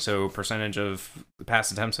interesting. So percentage of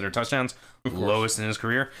pass attempts that are touchdowns, lowest in his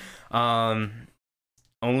career.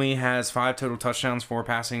 Only has 5 total touchdowns, 4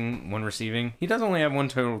 passing, 1 receiving. He does only have 1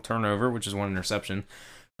 total turnover, which is 1 interception.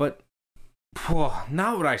 But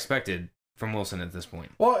not what I expected from Wilson at this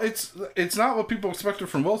point. Well, it's not what people expected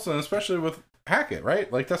from Wilson, especially with Hackett,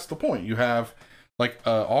 right? Like, that's the point. You have like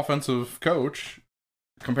an offensive coach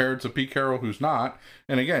compared to Pete Carroll, who's not.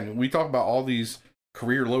 And again, we talk about all these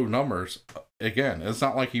career low numbers. Again, it's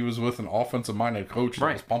not like he was with an offensive minded coach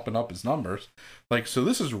that was pumping up his numbers. Like, so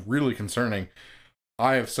this is really concerning.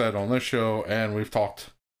 I have said on this show, and we've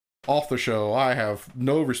talked off the show, I have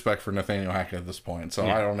no respect for Nathaniel Hackett at this point. So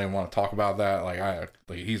I don't even want to talk about that. Like,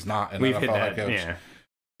 he's not an NFL head coach. Yeah.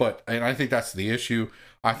 But, and I think that's the issue.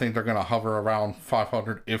 I think they're going to hover around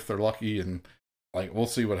 500 if they're lucky, and like, we'll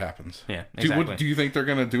see what happens. Yeah, exactly. Do you think they're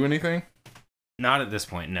going to do anything? Not at this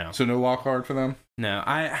point, no. So no wild card for them? No,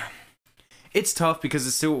 it's tough because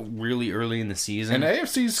it's still really early in the season. And the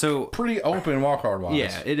AFC's pretty open wild card wise.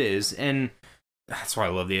 Yeah, it is. And that's why I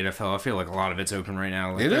love the NFL. I feel like a lot of it's open right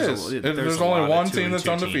now. Like, it is. There's only one team that's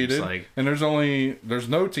undefeated. Like, and there's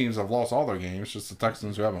no teams that have lost all their games, just the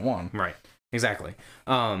Texans who haven't won. Right. Exactly.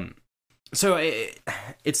 So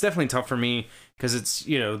it's definitely tough for me because it's,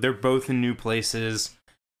 they're both in new places.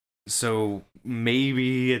 So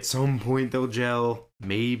maybe at some point they'll gel.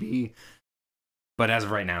 Maybe. But as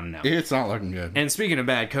of right now, no. It's not looking good. And speaking of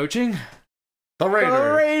bad coaching, the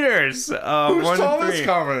Raiders. Who saw this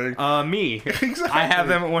coming? Me. Exactly. I have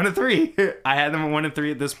them at 1-3. I had them at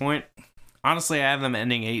 1-3 at this point. Honestly, I have them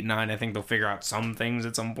ending 8-9. I think they'll figure out some things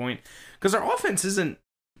at some point because their offense isn't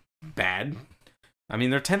bad. I mean,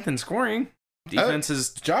 they're 10th in scoring. Defense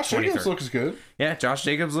is Josh 23rd. Jacobs looks good. Yeah, Josh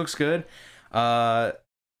Jacobs looks good.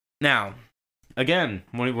 Now, again,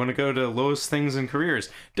 when we want to go to lowest things in careers,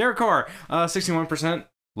 Derek Carr, 61%,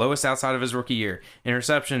 lowest outside of his rookie year.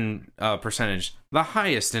 Interception percentage, the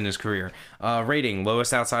highest in his career. Rating,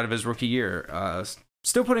 lowest outside of his rookie year.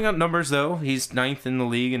 Still putting up numbers, though. He's 9th in the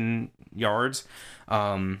league in yards.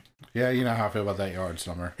 Yeah, you know how I feel about that yards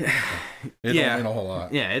number. It don't mean a whole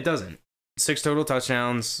lot. Yeah, it doesn't. 6 total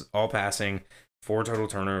touchdowns, all passing, 4 total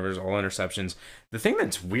turnovers, all interceptions. The thing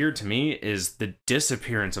that's weird to me is the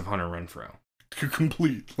disappearance of Hunter Renfrow.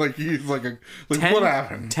 Complete. Like, he's like 10, what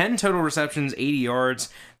happened? 10 total receptions, 80 yards.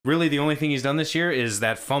 Really, the only thing he's done this year is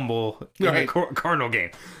that fumble in the Cardinal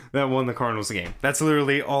game that won the Cardinals the game. That's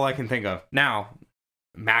literally all I can think of. Now,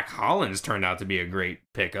 Mac Hollins turned out to be a great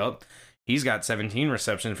pickup. He's got 17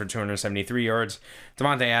 receptions for 273 yards.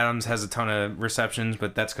 Devontae Adams has a ton of receptions,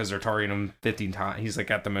 but that's because they're targeting him 15 times. He's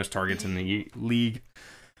got the most targets in the league.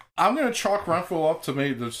 I'm going to chalk Renfrow up to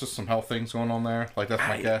maybe there's just some health things going on there. Like, that's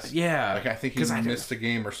my guess. Yeah. Like, I think he missed a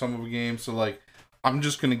game or some of a game. So, like, I'm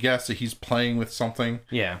just going to guess that he's playing with something.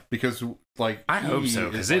 Yeah. Because, like, I hope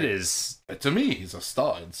so, because it is. To me, he's a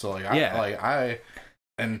stud. So, like,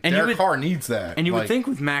 And Derek Carr needs that. And you would think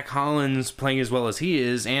with Mac Hollins playing as well as he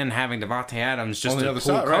is and having Devontae Adams just to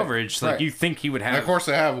pull coverage, you think he would have... And of course,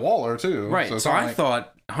 they have Waller, too. Right, so I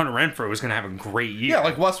thought Hunter Renfrow was going to have a great year. Yeah,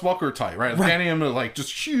 like Wes Welker type, right? Getting him to, like,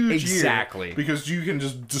 just huge year. Because you can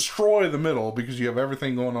just destroy the middle because you have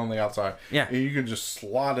everything going on the outside. Yeah. And you can just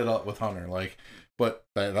slot it up with Hunter. Like, but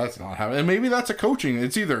that's not happening. And maybe that's a coaching.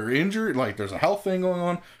 It's either injured, like there's a health thing going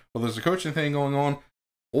on, or there's a coaching thing going on,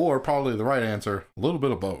 or probably the right answer, a little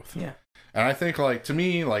bit of both. Yeah. And I think, like, to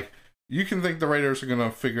me, like, you can think the Raiders are going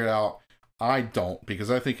to figure it out. I don't, because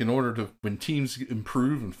I think in order to, when teams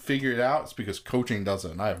improve and figure it out, it's because coaching does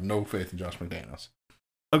it, and I have no faith in Josh McDaniels.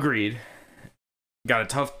 Agreed. Got a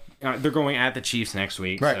tough, they're going at the Chiefs next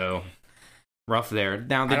week, so rough there.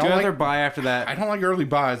 Now, they do have their bye after that. I don't like early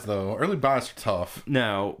buys, though. Early buys are tough.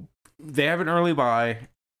 No, they have an early bye,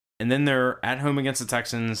 and then they're at home against the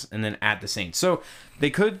Texans, and then at the Saints. So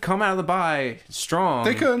they could come out of the bye strong.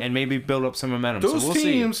 They could. And maybe build up some momentum. Those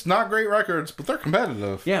teams, see. Not great records, but they're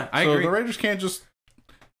competitive. Yeah, I agree. So the Raiders can't just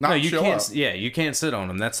not show up. Yeah, you can't sit on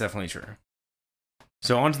them. That's definitely true.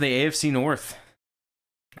 So on to the AFC North.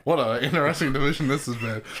 What an interesting division this has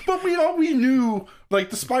been. But we knew,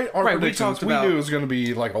 like, despite our predictions, we knew it was going to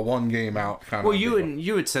be like a one game out kind of. Well,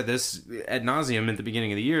 you had said this ad nauseum at the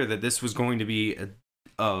beginning of the year that this was going to be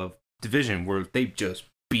a division where they just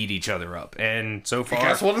beat each other up. And so far,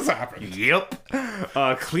 guess what has happened? Yep.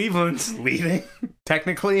 Cleveland's leading,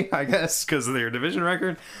 technically, I guess, because of their division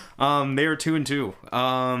record. They are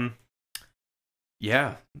 2-2.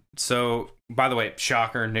 Yeah. So, by the way,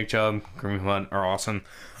 shocker, Nick Chubb, Kareem Hunt are awesome.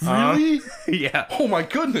 Really? Yeah. Oh my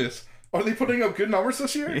goodness. Are they putting up good numbers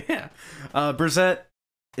this year? Yeah. Brissett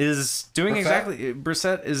is doing exactly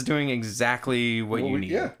what you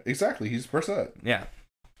need. Yeah, exactly. He's Brissett. Yeah.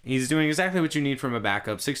 He's doing exactly what you need from a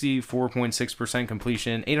backup. 64.6%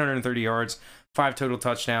 completion, 830 yards, 5 total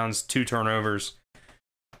touchdowns, 2 turnovers.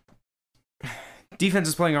 Defense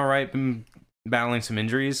is playing all right, been battling some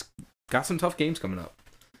injuries. Got some tough games coming up.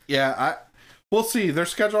 Yeah, we'll see. Their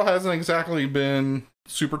schedule hasn't exactly been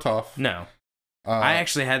super tough. No. I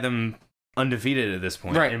actually had them undefeated at this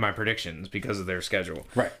point right. in my predictions because of their schedule.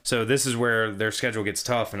 Right. So this is where their schedule gets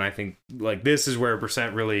tough, and I think this is where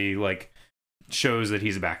Brissett really shows that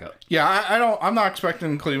he's a backup. Yeah, I'm not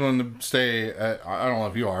expecting Cleveland to stay at, I don't know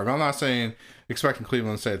if you are, but I'm not saying expecting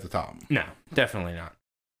Cleveland to stay at the top. No, definitely not.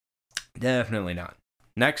 Definitely not.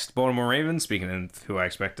 Next, Baltimore Ravens. Speaking of who I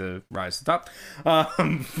expect to rise to the top,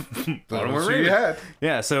 Baltimore Ravens.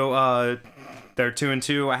 Yeah, so they're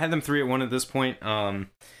 2-2. I had them 3-1 at this point. Lamar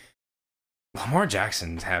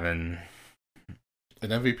Jackson's having an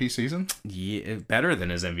MVP season. Yeah, better than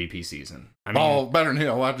his MVP season. I mean, better than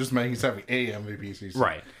him. I just meant he's having a MVP season,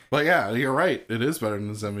 right? But yeah, you're right. It is better than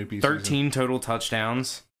his MVP. 13 season. Total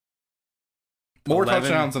touchdowns. More 11,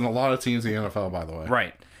 touchdowns than a lot of teams in the NFL, by the way.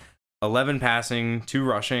 Right. 11 passing, 2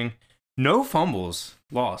 rushing, no fumbles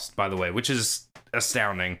lost, by the way, which is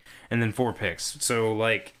astounding, and then 4 picks.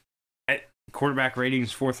 So, quarterback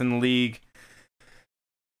ratings 4th in the league.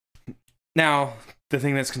 Now, the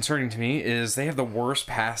thing that's concerning to me is they have the worst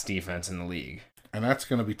pass defense in the league. And that's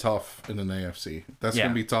going to be tough in an AFC. That's going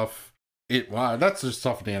to be tough. That's just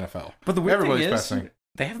tough in the NFL. But the weird thing is,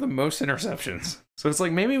 they have the most interceptions. So it's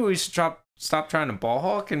maybe we should stop trying to ball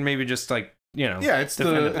hawk and maybe just yeah, it's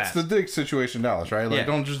the dig situation, Dallas, right?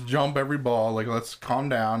 Don't just jump every ball. Let's calm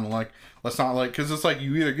down. Let's not because it's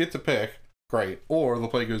you either get to pick, great, or the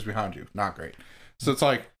play goes behind you, not great. So it's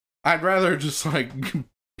I'd rather just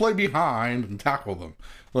play behind and tackle them.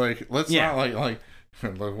 Let's not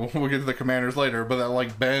we'll get to the Commanders later, but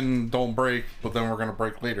that bend, don't break, but then we're gonna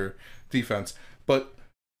break later defense. But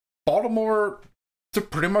Baltimore, to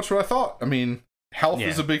pretty much what I thought. I mean, health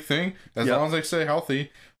is a big thing. As long as they stay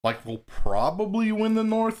healthy. We'll probably win the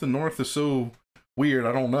North. The North is so weird.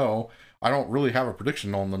 I don't know. I don't really have a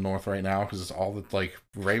prediction on the North right now because it's all the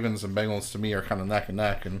Ravens and Bengals to me are kind of neck and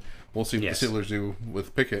neck, and we'll see what the Steelers do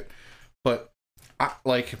with Pickett. But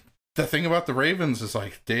the thing about the Ravens is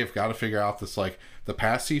they've got to figure out this the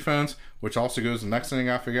pass defense, which also goes the next thing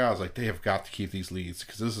I figure out is they have got to keep these leads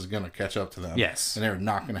because this is going to catch up to them. Yes, and they're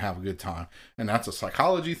not going to have a good time, and that's a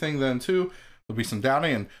psychology thing then too. There'll be some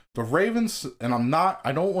doubting, and the Ravens, and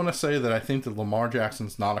I don't want to say that I think that Lamar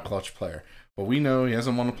Jackson's not a clutch player, but we know he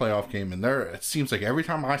hasn't won a playoff game, and it seems every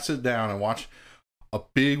time I sit down and watch a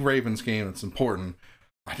big Ravens game that's important,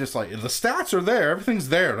 I just the stats are there, everything's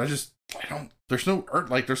there, and there's no,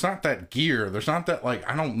 there's not that gear, there's not that,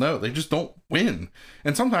 I don't know, they just don't win,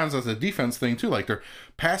 and sometimes that's a defense thing too, their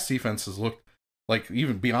pass defenses look,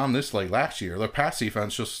 even beyond this, last year, their pass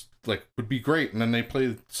defense just, would be great, and then they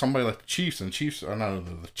play somebody like the Chiefs, and Chiefs are not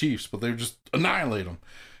the Chiefs, but they just annihilate them.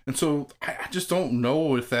 And so I just don't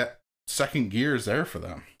know if that second gear is there for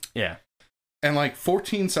them. Yeah. And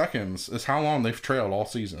 14 seconds is how long they've trailed all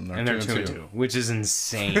season. They're 2-2, which is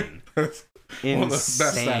insane. Insane. One of the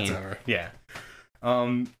best stats ever. Yeah.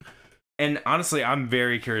 And honestly, I'm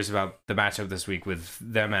very curious about the matchup this week with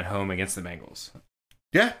them at home against the Bengals.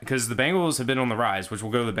 Yeah, because the Bengals have been on the rise, which will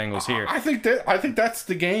go to the Bengals here. I think that's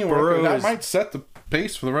the game where that might set the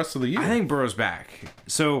pace for the rest of the year. I think Burrow's back,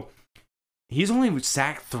 so he's only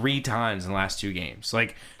sacked 3 times in the last 2 games.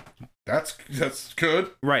 That's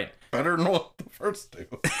good, right? Better than what the first 2.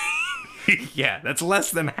 Yeah, that's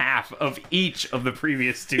less than half of each of the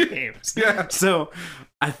previous 2 games. Yeah. So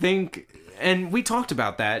I think, and we talked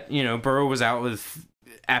about that. Burrow was out with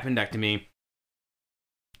appendectomy.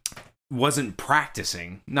 Wasn't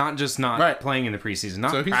practicing, not playing in the preseason,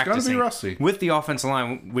 not so he's practicing. Gonna be rusty with the offensive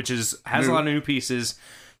line, which has a lot of new pieces.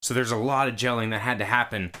 So there's a lot of gelling that had to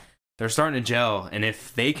happen. They're starting to gel, and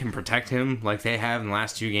if they can protect him like they have in the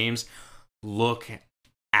last 2 games, look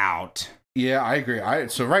out. Yeah, I agree.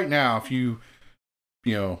 So right now, if you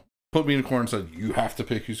put me in the corner and said you have to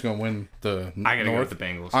pick who's going to win the I gotta North, go with the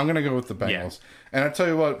Bengals. I'm going to go with the Bengals, and I tell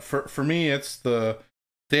you what, for me, it's the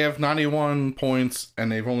they have 91 points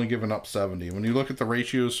and they've only given up 70. When you look at the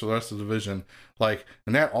ratios for the rest of the division, like,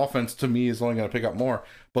 and that offense to me is only going to pick up more.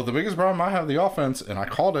 But the biggest problem I have the offense, and I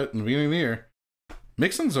called it in the beginning of the year,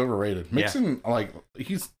 Mixon's overrated. Mixon, like,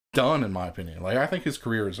 he's done in my opinion. Like, I think his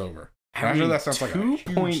career is over. I know that sounds like a huge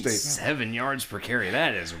 2.7 yards per carry.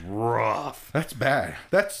 That is rough. That's bad.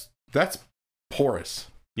 That's porous.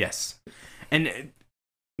 Yes. And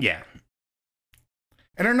yeah.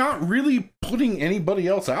 And they're not really putting anybody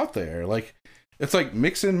else out there. Like, it's like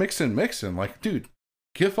Mixon. Like, dude,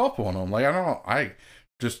 give up on them. Like, I don't know. I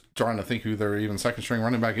just trying to think who their even second string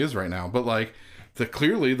running back is right now. But like,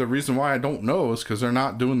 clearly the reason why I don't know is because they're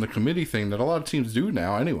not doing the committee thing that a lot of teams do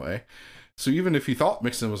now anyway. So even if you thought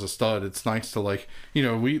Mixon was a stud, it's nice to, like, you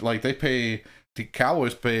know, the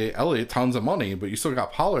Cowboys pay Elliott tons of money, but you still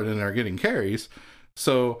got Pollard in there getting carries.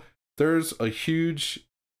 So there's a huge,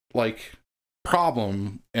 like,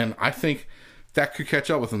 problem, and I think that could catch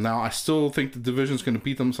up with them. Now, I still think the division's going to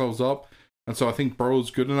beat themselves up, and so I think Burrow's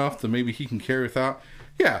good enough that maybe he can carry without.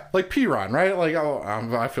 Yeah, like Piron, right? Like,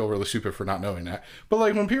 I feel really stupid for not knowing that. But,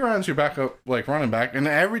 like, when Piron's your backup, like, running back, and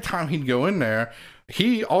every time he'd go in there,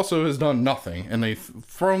 he also has done nothing, and they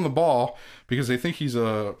throw him the ball because they think he's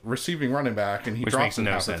a receiving running back, and he drops it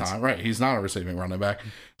half the time. Right, he's not a receiving running back.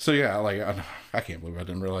 So, yeah, like, I can't believe I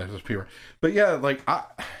didn't realize it was Piron. But, yeah, like,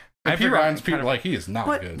 Piron's like, he is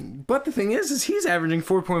not good. But the thing is he's averaging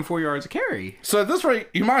 4.4 yards a carry. So, at this rate,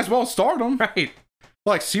 you might as well start him. Right.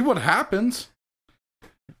 Like, see what happens.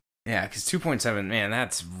 Yeah, because 2.7, man,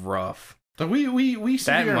 that's rough. So we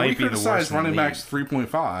sit here and we criticize running backs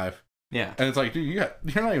 3.5. Yeah. And it's like, dude, you're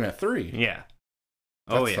not even at 3. Yeah.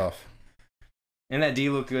 That's tough. And that D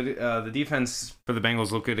looked good. The defense for the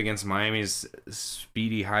Bengals looked good against Miami's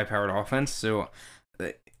speedy, high-powered offense. So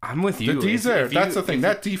I'm with you. The D's there. That's the thing.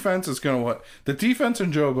 That defense is going to the defense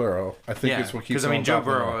and Joe Burrow, I think, is what keeps. Because, I mean, Joe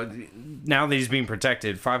Burrow, now that he's being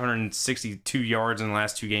protected, 562 yards in the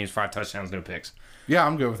last 2 games, 5 touchdowns, no picks. Yeah,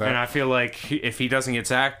 I'm good with that. And I feel like if he doesn't get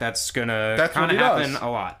sacked, that's going to kind of happen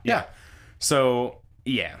a lot. Yeah. So,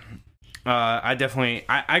 yeah. I definitely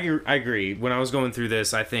I agree. When I was going through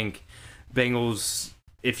this, I think Bengals,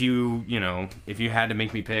 if you had to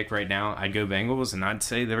make me pick right now, I'd go Bengals, and I'd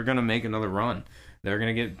say they're going to make another run. They're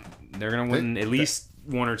going to win at least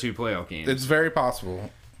 1 or 2 playoff games. It's very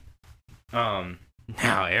possible. Now,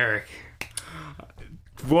 Eric,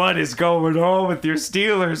 what is going on with your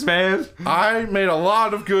Steelers, man? I made a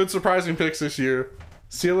lot of good surprising picks this year.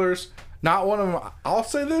 Steelers, not one of them. I'll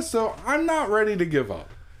say this though, I'm not ready to give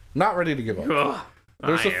up. Not ready to give up. Ugh,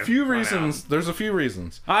 There's a few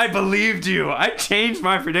reasons. I believed you. I changed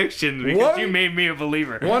my predictions because you made me a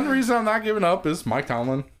believer. One reason I'm not giving up is Mike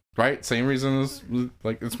Tomlin. Right? Same reason as,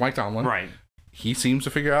 like, it's Mike Tomlin. Right. He seems to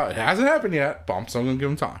figure out. It hasn't happened yet, but I'm still going to give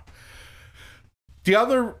him time. The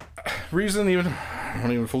other reason, I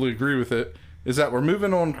don't even fully agree with it, is that we're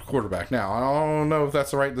moving on quarterback. Now, I don't know if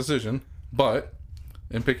that's the right decision, but,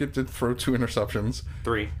 and Pickett did throw 2 interceptions.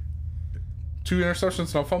 3. 2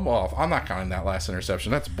 interceptions, no fumble off. I'm not counting that last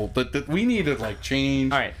interception. That's bull. We need to, like,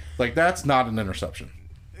 change. All right. Like, that's not an interception.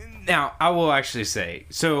 Now, I will actually say,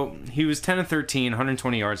 so he was 10 of 13,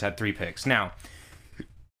 120 yards, had 3 picks. Now,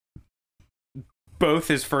 both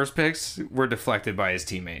his first picks were deflected by his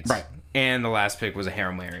teammates. Right. And the last pick was a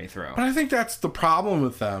Hail Mary throw. But I think that's the problem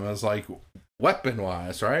with them is, like,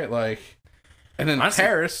 weapon-wise, right? Like, and then honestly,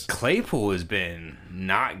 Harris. Claypool has been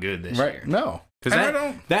not good this year. No.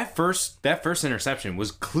 Because that first interception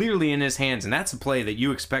was clearly in his hands, and that's a play that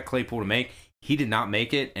you expect Claypool to make. He did not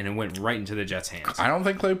make it, and it went right into the Jets' hands. I don't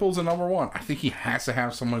think Claypool's a number 1. I think he has to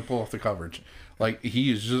have someone pull off the coverage. Like,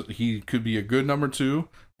 he could be a good number 2,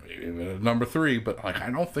 maybe a number 3, but, like,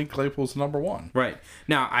 I don't think Claypool's number 1. Right.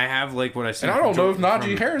 Now, I have, like, what I said. And I don't know if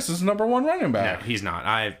Najee Harris is number 1 running back. No, he's not.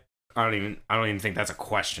 I don't even think that's a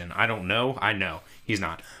question. I don't know. I know. He's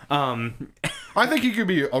not. I think he could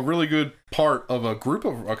be a really good part of a group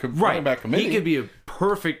of running back committee. He could be a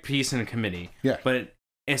perfect piece in a committee. Yeah. But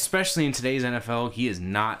especially in today's NFL, he is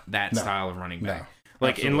not that style of running back. No,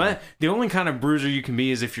 like, unless the only kind of bruiser you can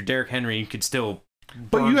be is if you're Derrick Henry, you could still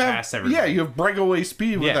burn past everything. Yeah, you have breakaway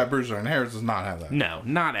speed with that bruiser, and Harris does not have that. No,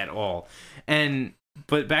 not at all.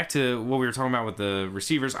 But back to what we were talking about with the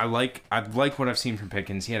receivers, I like what I've seen from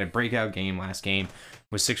Pickens. He had a breakout game last game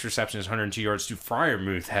with 6 receptions, 102 yards. Dude,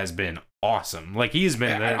 Freiermuth has been awesome. Like, he's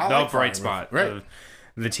been the bright spot of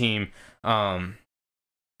the team.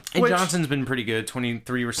 And Johnson's been pretty good,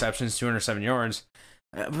 23 receptions, 207 yards.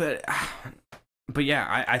 But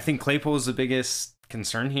yeah, I think Claypool is the biggest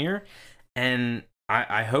concern here, and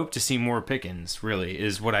I hope to see more Pickens. Really,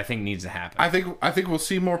 is what I think needs to happen. I think we'll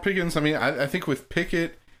see more Pickens. I mean, I think with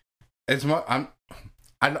Pickett, as much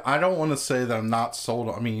I don't want to say that I'm not sold.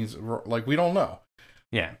 I mean, we don't know.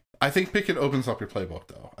 Yeah. I think Pickett opens up your playbook,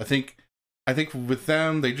 though. I think with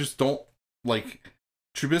them, they just don't,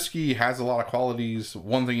 Trubisky has a lot of qualities.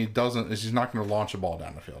 One thing he doesn't is he's not going to launch a ball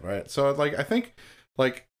down the field, right? So, I think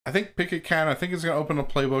Pickett can. I think it's going to open a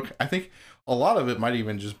playbook. I think a lot of it might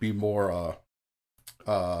even just be more,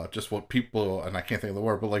 just what people, and I can't think of the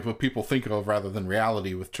word, but what people think of rather than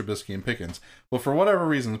reality with Trubisky and Pickens. But for whatever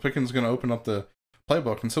reason, Pickens is going to open up the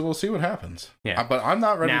playbook, and so we'll see what happens. Yeah. But I'm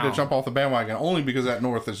not ready to jump off the bandwagon, only because that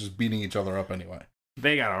North is just beating each other up anyway.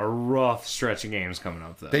 They got a rough stretch of games coming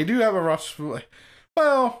up, though. They do have a rough.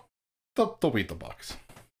 Well, they'll beat the Bucks.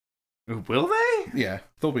 Will they? Yeah,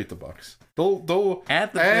 they'll beat the Bucks. They'll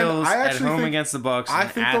at the Bills, at home against the Bucks. I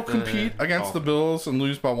think they'll compete against the Bills and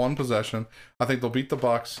lose by one possession. I think they'll beat the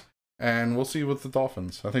Bucks, and we'll see with the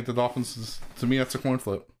Dolphins. I think the Dolphins is, to me, that's a coin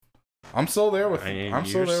flip. I'm still there with.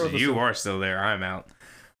 You are still there. I'm out.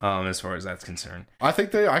 As far as that's concerned, I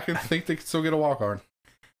think they can still get a wild card.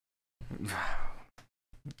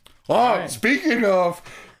 Right. Speaking of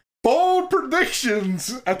bold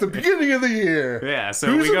predictions at the beginning of the year. Yeah,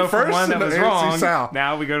 so we go from one that was wrong.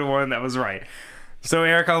 Now we go to one that was right. So,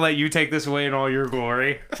 Eric, I'll let you take this away in all your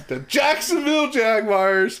glory. The Jacksonville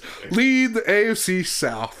Jaguars lead the AFC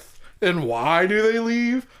South. And why do they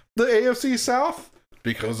leave the AFC South?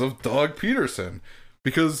 Because of Doug Peterson.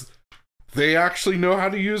 Because they actually know how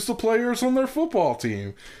to use the players on their football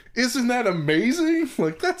team. Isn't that amazing?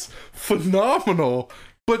 That's phenomenal.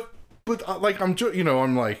 But I'm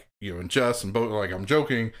you and Jess and both, I'm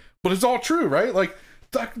joking, but it's all true, right?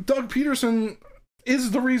 Doug Peterson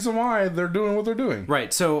is the reason why they're doing what they're doing.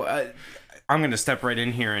 Right. So I'm going to step right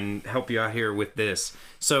in here and help you out here with this.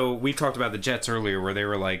 So we talked about the Jets earlier, where they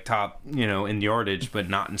were top, in yardage, but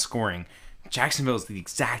not in scoring. Jacksonville is the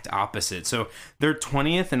exact opposite. So they're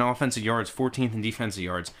 20th in offensive yards, 14th in defensive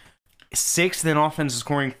yards, 6th in offensive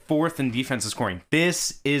scoring, 4th in defensive scoring.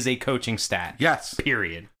 This is a coaching stat. Yes.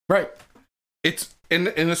 Period. Right. It's and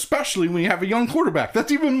especially when you have a young quarterback,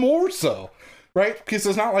 that's even more so, right? Because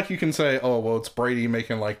it's not like you can say, oh, well, it's Brady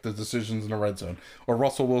making the decisions in the red zone, or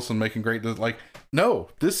Russell Wilson making great. No,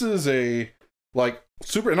 this is a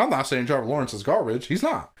super. And I'm not saying Trevor Lawrence is garbage. He's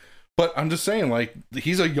not. But I'm just saying,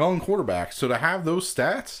 he's a young quarterback, so to have those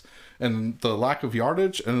stats and the lack of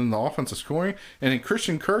yardage and then the offensive scoring, and in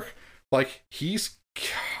Christian Kirk, he's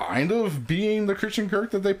kind of being the Christian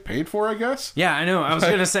Kirk that they paid for, I guess. Yeah, I know. I was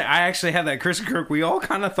gonna say, I actually had that Christian Kirk. We all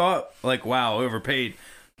kind of thought wow, overpaid.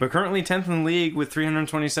 But currently 10th in the league with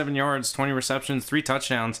 327 yards, 20 receptions, 3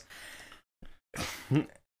 touchdowns.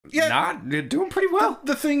 Yeah, doing pretty well.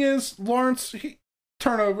 The thing is, Lawrence,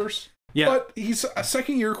 turnovers. Yeah, but he's a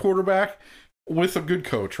second-year quarterback with a good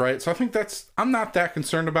coach, right? So I think I'm not that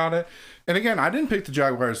concerned about it. And again, I didn't pick the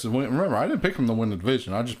Jaguars to win. Remember, I didn't pick them to win the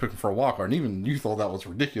division. I just picked them for a wild card. And even you thought that was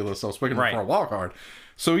ridiculous. I was picking them for a wild card.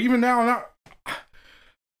 So even now,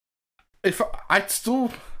 I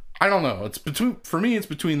don't know. For me, it's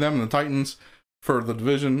between them and the Titans for the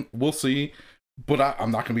division. We'll see. But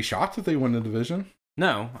I'm not going to be shocked if they win the division.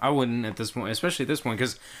 No, I wouldn't at this point, especially at this point,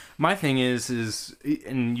 because my thing is,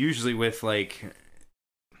 and usually with a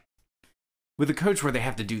coach where they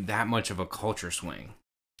have to do that much of a culture swing.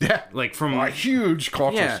 Yeah. From a huge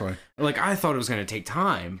culture swing. I thought it was going to take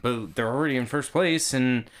time, but they're already in first place,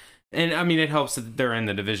 and I mean, it helps that they're in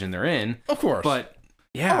the division they're in. Of course. But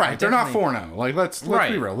yeah. All right, they're not 4-0. Let's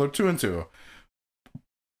be real. They're 2-2.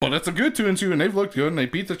 But it's a good 2-2, and they've looked good, and they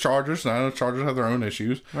beat the Chargers. Now the Chargers have their own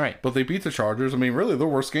issues. Right. But they beat the Chargers. I mean, really, their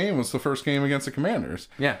worst game was the first game against the Commanders.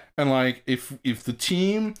 Yeah. And, if the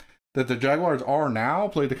team that the Jaguars are now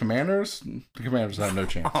played the Commanders have no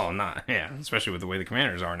chance. Oh, not. Yeah, especially with the way the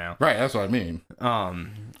Commanders are now. Right, that's what I mean.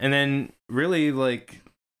 And then, really,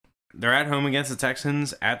 they're at home against the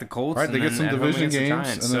Texans, at the Colts. Right, they get some division games,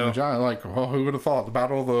 Giants, and then the Giants. Who would have thought? The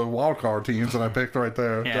battle of the wild card teams that I picked right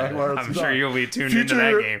there. Yeah, Jaguars, I'm sure you'll be tuned into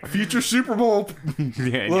that game. Future Super Bowl.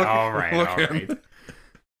 All right.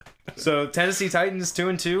 So Tennessee Titans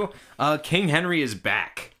 2-2. King Henry is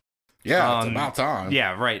back. Yeah, it's about time.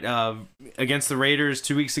 Yeah, right. Against the Raiders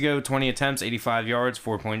 2 weeks ago, 20 attempts, 85 yards,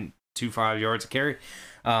 4.25 yards a carry.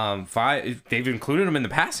 They've included him in the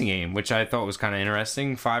passing game, which I thought was kind of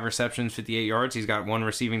interesting. 5 receptions, 58 yards. He's got 1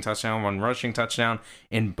 receiving touchdown, 1 rushing touchdown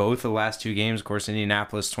in both the last 2 games. Of course,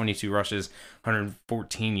 Indianapolis, 22 rushes,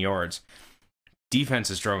 114 yards. Defense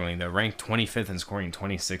is struggling, though, ranked 25th in scoring,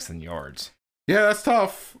 26th in yards. Yeah, that's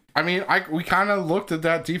tough. I mean, we kind of looked at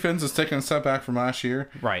that defense as taking a step back from last year.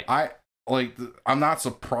 Right. I'm not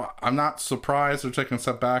surprised they're taking a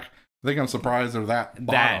step back. I think I'm surprised they're that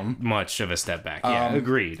bottom. That much of a step back. Yeah,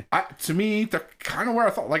 agreed. To me, they're kind of where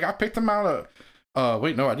I thought. I picked them out of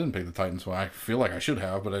Wait, no, I didn't pick the Titans win. I feel like I should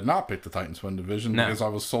have, but I did not pick the Titans win division because I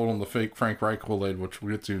was sold on the fake Frank Reich Kool-Aid, which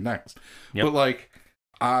we'll get to next. Yep. But like,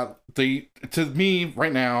 to me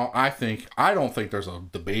right now, I don't think there's a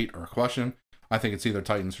debate or a question. I think it's either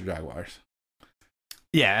Titans or Jaguars.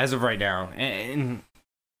 Yeah, as of right now, and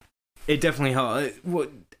it definitely helps.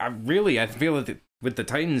 I feel like with the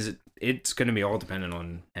Titans, it's going to be all dependent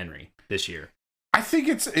on Henry this year. I think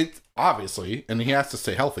it's obviously, and he has to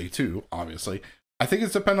stay healthy too. Obviously, I think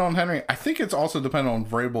it's dependent on Henry. I think it's also dependent on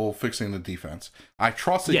Vrabel fixing the defense. I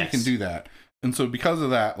trust that he can do that, and so because of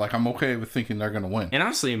that, like I'm okay with thinking they're going to win. And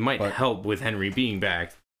honestly, it might help with Henry being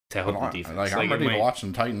back to help the defense. Like I'm ready to watch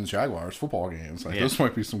some Titans Jaguars football games. Like those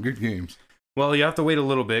might be some good games. Well, you have to wait a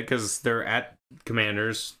little bit because they're at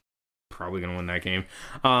Commanders. Probably going to win that game.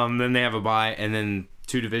 Then they have a bye, and then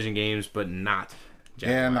 2 division games, but not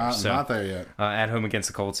Jaguars. Not there yet. At home against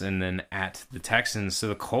the Colts, and then at the Texans. So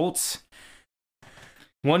the Colts,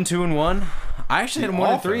 1-2-1. I actually had them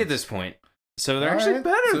 1-3 at this point. So they're actually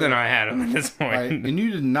better than I had them at this point. Right. And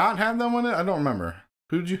you did not have them win it? I don't remember.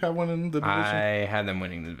 Who did you have winning the division? I had them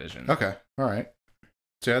winning the division. Okay. All right.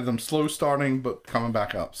 So you had them slow starting, but coming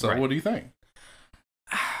back up. So what do you think?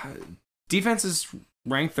 Defense is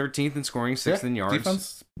ranked 13th in scoring, 6th in yards.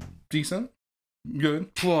 Defense, decent. Good.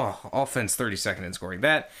 Whoa, offense 32nd in scoring.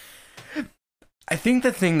 That, I think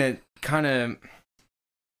the thing that kind of...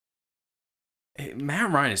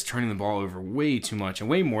 Matt Ryan is turning the ball over way too much and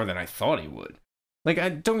way more than I thought he would. Like,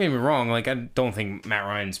 don't get me wrong. Like, I don't think Matt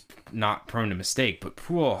Ryan's not prone to mistake, but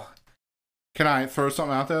whoa. Can I throw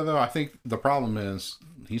something out there, though? I think the problem is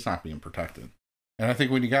he's not being protected. And I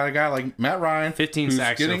think when you got a guy like Matt Ryan, 15 who's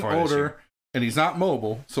sacks getting so far older, and he's not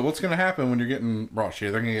mobile, so what's going to happen when you're getting rushed? You're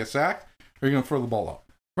either going to get sacked, or you're going to throw the ball up.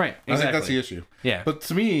 Right, exactly. I think that's the issue. Yeah. But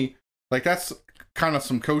to me, like, that's kind of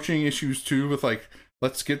some coaching issues, too, with, like,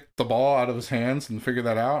 let's get the ball out of his hands and figure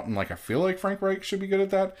that out. And, like, I feel like Frank Reich should be good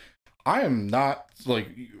at that. I am not, like,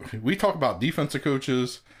 we talk about defensive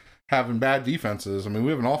coaches having bad defenses. I mean,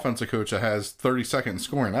 we have an offensive coach that has 30-second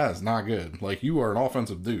scoring. That is not good. Like, you are an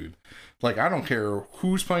offensive dude. Like, I don't care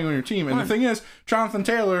who's playing on your team. And the thing is, Jonathan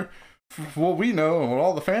Taylor, what we know and what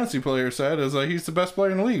all the fantasy players said is like he's the best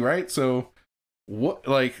player in the league, right? So,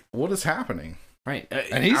 what is happening? Right.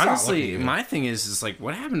 And he's honestly, my thing is like,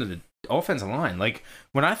 what happened to the offensive line? Like,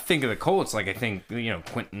 when I think of the Colts, like, I think,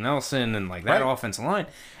 Quentin Nelson and, like, that offensive line,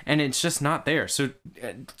 and it's just not there. So,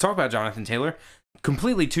 talk about Jonathan Taylor.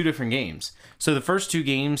 Completely 2 different games. So the first 2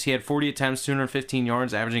 games, he had 40 attempts, 215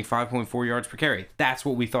 yards, averaging 5.4 yards per carry. That's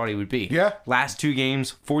what we thought he would be. Yeah. Last 2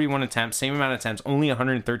 games, 41 attempts, same amount of attempts, only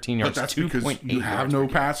 113 yards. But that's because you have no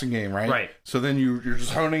passing game, right? Right. So then you're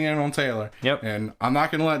just honing in on Taylor. Yep. And I'm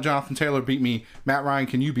not going to let Jonathan Taylor beat me. Matt Ryan,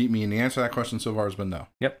 can you beat me? And the answer to that question so far has been no.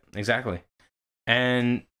 Yep, exactly.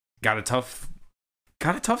 And got a tough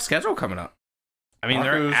schedule coming up. I mean,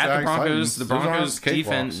 they're at the Broncos. The Broncos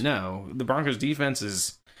defense. No, the Broncos defense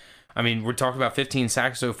is. I mean, we're talking about 15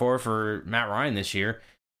 sacks so far for Matt Ryan this year.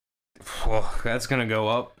 Well, that's going to go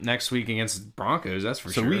up next week against Broncos. That's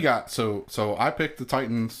for sure. So we got so I picked the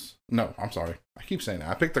Titans. No, I'm sorry. I keep saying that.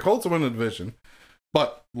 I picked the Colts to win the division.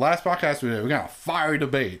 But last podcast we got a fiery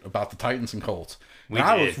debate about the Titans and Colts.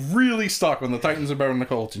 I was really stuck on the Titans are better than the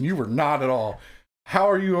Colts, and you were not at all. How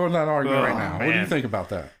are you on that argument right now? Man. What do you think about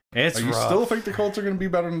that? It's you still think the Colts are going to be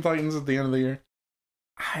better than the Titans at the end of the year?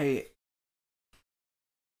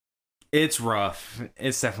 It's rough.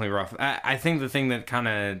 It's definitely rough. I think the thing that kind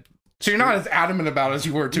of... So you're not as adamant about it as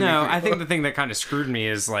you were 2 weeks ago. No, I think the thing that kind of screwed me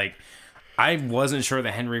is, like, I wasn't sure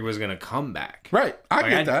that Henry was going to come back. Right. I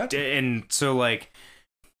get that. And so, like,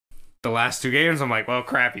 the last 2 games, I'm like, well,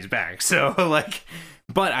 crap, he's back. So, like...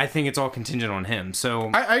 But I think it's all contingent on him.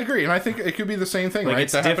 So I agree, and I think it could be the same thing, like, right?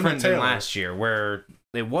 It's different than last year, where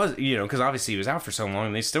it was, because obviously he was out for so long,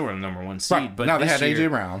 and they still were the number 1 seed. Right. But now they had AJ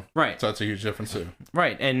Brown, right? So that's a huge difference too,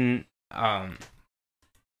 right? And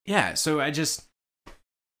yeah. So I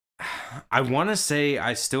want to say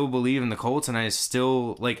I still believe in the Colts, and I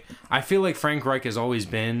still I feel like Frank Reich has always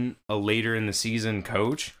been a later in the season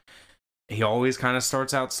coach. He always kind of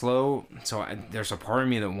starts out slow, so there's a part of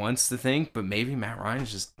me that wants to think, but maybe Matt Ryan's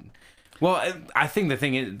just... Well, I think the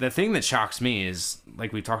thing that shocks me is,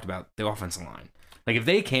 like we talked about, the offensive line. Like, if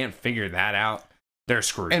they can't figure that out, they're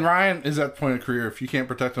screwed. And Ryan is at the point of career, if you can't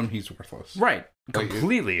protect him, he's worthless. Right.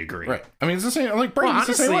 Completely agree. Right. I mean, it's the same, like, Brady's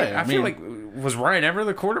the same way. I feel like, was Ryan ever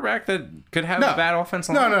the quarterback that could have a bad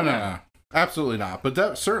offensive line? No. Absolutely not. But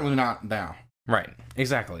that's certainly not now. Right.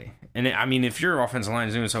 Exactly. And if your offensive line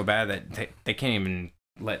is doing so bad that they can't even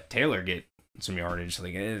let Taylor get some yardage,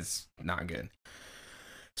 like, it's not good.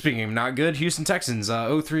 Speaking of not good, Houston Texans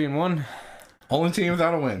 0-3-1. Only team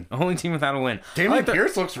without a win. Only team without a win. Damian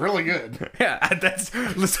Pierce looks really good. Yeah, that's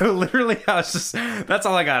so literally. That's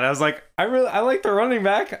all I got. I was like, I like the running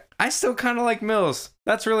back. I still kind of like Mills.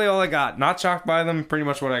 That's really all I got. Not shocked by them. Pretty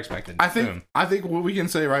much what I expected. I think what we can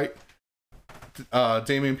say, right?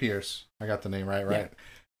 Damian Pierce. I got the name right.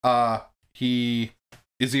 Yeah.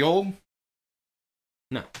 Is he old?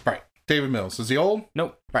 No. Right. David Mills. Is he old?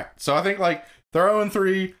 Nope. Right. So I think like they're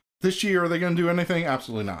 0-3 this year. Are they going to do anything?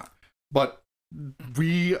 Absolutely not. But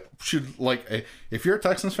we should like, if you're a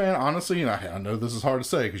Texans fan, honestly, and I know this is hard to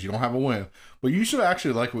say because you don't have a win, but you should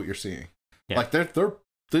actually like what you're seeing. Yeah. Like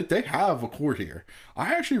they have a core here.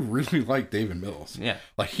 I actually really like David Mills. Yeah.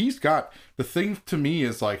 Like he's got, the thing to me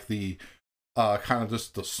is like the kind of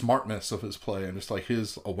just the smartness of his play and just like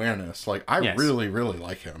his awareness. Like I really, really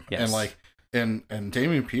like him. Yes. And like and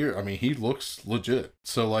Damian Pierce, I mean, he looks legit.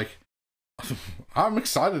 So like I'm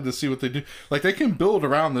excited to see what they do. Like they can build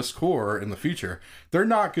around this core in the future. They're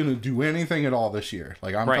not going to do anything at all this year.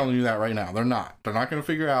 Like I'm telling you that right now. They're not going to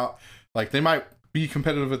figure out, like they might be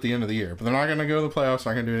competitive at the end of the year, but they're not going to go to the playoffs.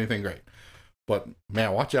 Not going to do anything great. But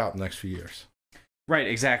man, watch out in the next few years. Right,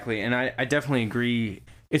 exactly. And I definitely agree.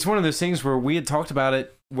 It's one of those things where we had talked about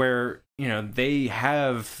it where, you know,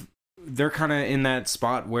 they're kind of in that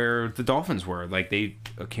spot where the Dolphins were. Like they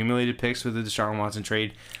accumulated picks with the Deshaun Watson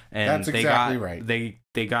trade, and that's exactly right.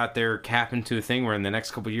 They got their cap into a thing where in the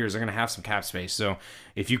next couple of years they're going to have some cap space. So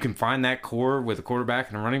if you can find that core with a quarterback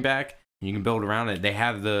and a running back, and you can build around it. They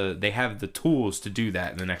have the tools to do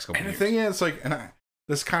that in the next couple of years. And the thing is, like,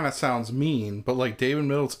 this kind of sounds mean, but like David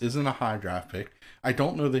Mills isn't a high draft pick. I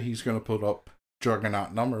don't know that he's going to put up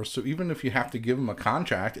juggernaut numbers. So even if you have to give him a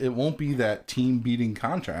contract, it won't be that team beating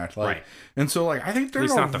contract. Like, right. And so like I think they're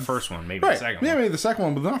not the first one, maybe the second one. Yeah, maybe the second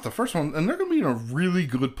one, but not the first one. And they're going to be in a really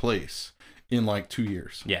good place in like 2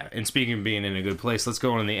 years. Yeah, and speaking of being in a good place, let's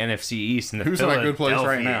go on the NFC East and the Who's in a good place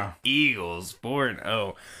right now? Eagles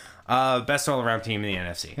 4-0. Best all-around team in the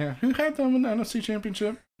NFC. Yeah, who had them in the NFC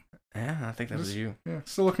Championship? Yeah, I think that was you. Yeah,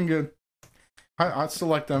 still looking good. I still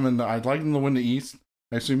like them, and I'd like them to win the East.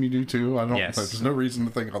 I assume you do too. I don't. Yes. There's no reason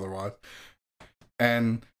to think otherwise.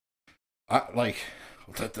 And I like,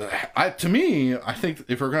 to me, I think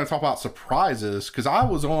if we're going to talk about surprises, because I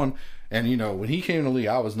was on, and you know, when he came to the league,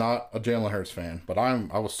 I was not a Jalen Hurts fan, but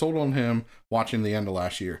I was sold on him watching the end of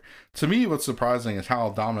last year. To me, what's surprising is how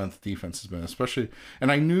dominant the defense has been, especially.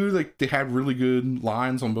 And I knew like they had really good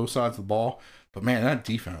lines on both sides of the ball, but man, that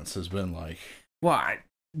defense has been like. Well,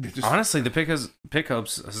 honestly, the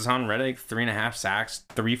pickups, Hassan Reddick, 3.5 sacks,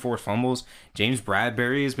 3 forced fumbles. James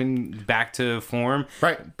Bradbury has been back to form.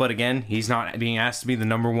 Right. But again, he's not being asked to be the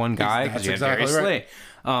number one guy because you have Darius Slay.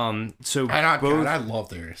 So I love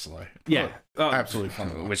Darius Slay. Yeah. Absolutely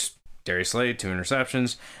fun. Which Darius Slay, 2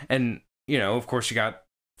 interceptions. And, you know, of course, you got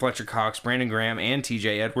Fletcher Cox, Brandon Graham, and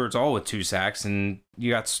TJ Edwards all with 2 sacks. And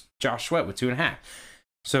you got Josh Sweat with 2.5.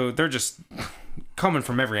 So they're just coming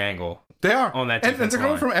from every angle. They are on that, and they're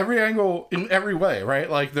going from every angle in every way, right?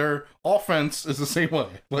 Like their offense is the same way.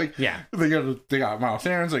 Like they got Miles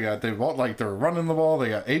Sanders, they're running the ball. They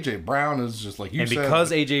got AJ Brown is just like you said, and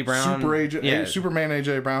because AJ Brown, Superman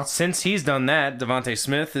AJ Brown. Since he's done that, Devontae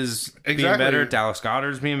Smith is being better. Dallas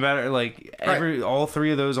Goedert's being better. Like all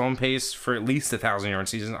 3 of those on pace for at least 1,000-yard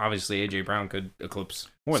season. Obviously, AJ Brown could eclipse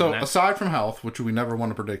more than that. So aside from health, which we never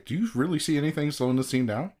want to predict, do you really see anything slowing this team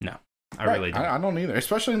down? No. I really don't. I don't either,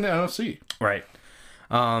 especially in the NFC. Right.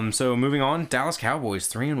 So moving on, Dallas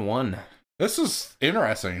Cowboys 3-1. This is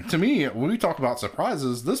interesting to me. When we talk about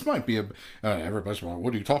surprises, this might be everybody's like,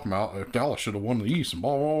 "What are you talking about? Dallas should have won the East and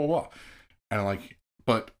blah blah blah blah." And like,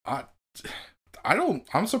 but I don't.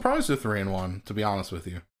 I'm surprised they're 3-1. To be honest with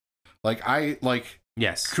you,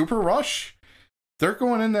 yes, Cooper Rush. They're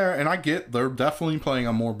going in there, and I get they're definitely playing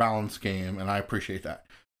a more balanced game, and I appreciate that.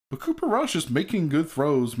 But Cooper Rush is making good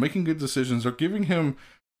throws, making good decisions. They're giving him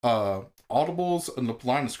audibles in the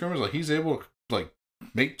line of scrimmage. Like he's able to like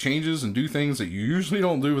make changes and do things that you usually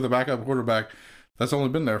don't do with a backup quarterback that's only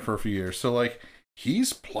been there for a few years. So like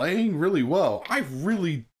he's playing really well. I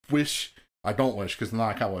really wish, I don't wish because I'm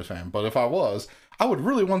not a Cowboys fan, but if I was, I would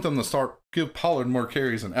really want them to give Pollard more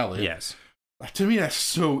carries than Elliott. Yes. To me, that's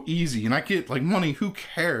so easy. And I get like money, who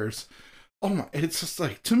cares? Oh my, it's just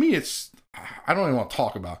like, to me, I don't even want to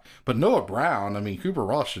talk about it. But Noah Brown, I mean, Cooper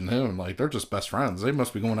Rush and him, like, they're just best friends. They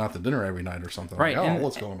must be going out to dinner every night or something. Right. Like, I don't know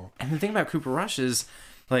what's going on. And the thing about Cooper Rush is,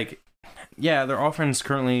 like, yeah, their offense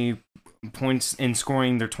currently points in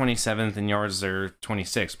scoring, they're 27th in yards, they're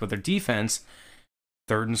 26th. But their defense,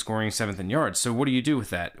 3rd in scoring, 7th in yards. So what do you do with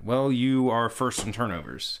that? Well, you are first in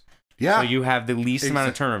turnovers. Yeah. So you have the least amount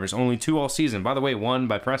of turnovers, only 2 all season. By the way, 1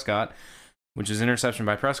 by Prescott. which is interception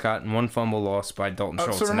by Prescott, and 1 fumble lost by Dalton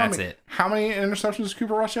Schultz, and that's it. How many interceptions does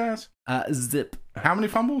Cooper Rush has? Zip. How many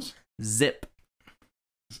fumbles? Zip.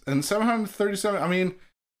 And 737. I mean,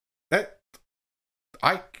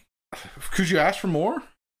 could you ask for more?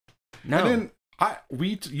 No. And then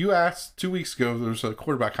you asked 2 weeks ago, there was a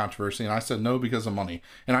quarterback controversy, and I said no because of money,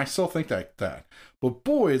 and I still think that. But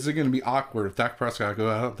boy, is it going to be awkward if Dak Prescott go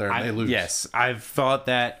out there and they lose. Yes, I've thought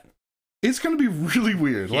that. It's going to be really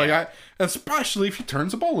weird. Yeah. Especially if he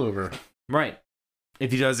turns the ball over. Right.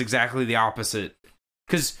 If he does exactly the opposite.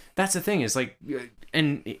 Because that's the thing, is like,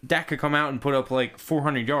 and Dak could come out and put up like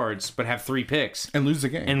 400 yards, but have 3 picks. And lose the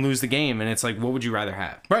game. And it's like, what would you rather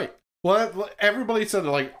have? Right. Well, everybody said,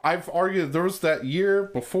 like, I've argued there was that year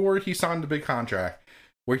before he signed the big contract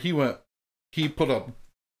where he put up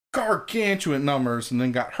gargantuan numbers and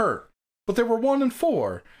then got hurt. But they were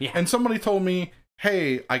 1-4. Yeah. And somebody told me,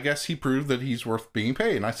 hey, I guess he proved that he's worth being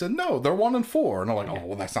paid. And I said, no, they're 1-4. And they're like, oh,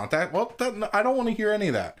 well, that's not that. Well, I don't want to hear any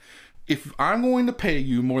of that. If I'm going to pay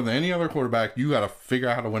you more than any other quarterback, you got to figure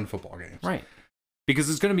out how to win football games. Right. Because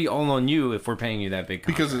it's going to be all on you if we're paying you that big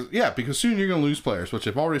contract. Because soon you're going to lose players, which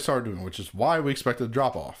they've already started doing, which is why we expected a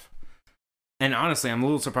drop off. And honestly, I'm a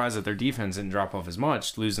little surprised that their defense didn't drop off as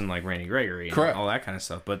much, losing like Randy Gregory and all that kind of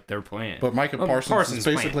stuff, but they're playing. But Micah Parsons is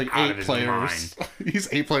basically 8 players. He's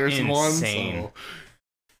 8 players in one. So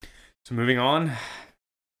moving on.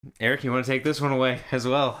 Eric, you want to take this one away as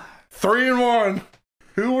well? 3-1.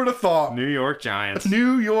 Who would have thought? New York Giants.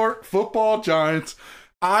 New York Football Giants.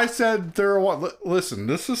 I said they're what? Listen,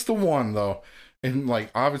 this is the one though, and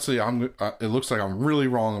like obviously it looks like I'm really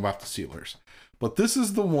wrong about the Steelers, but this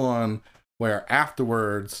is the one where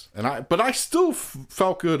afterwards, but I still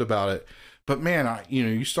felt good about it. But man,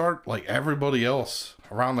 you start like everybody else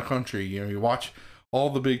around the country. You watch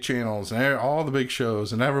all the big channels and all the big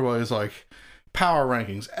shows, and everybody's like power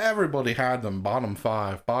rankings. Everybody had them bottom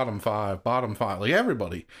 5, like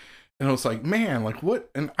everybody. And it was like, man, like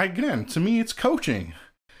what? And again, to me, it's coaching.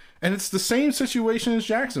 And it's the same situation as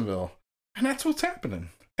Jacksonville. And that's what's happening.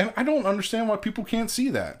 And I don't understand why people can't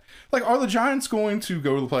see that. Like, are the Giants going to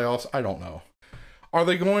go to the playoffs? I don't know. Are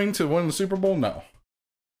they going to win the Super Bowl? No.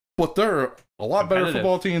 But they're a lot better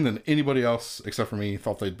football team than anybody else, except for me,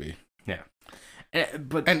 thought they'd be. Yeah.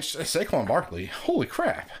 And Saquon Barkley, holy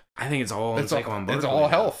crap. I think it's all Saquon Barkley. It's all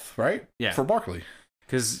health, right? Yeah. For Barkley.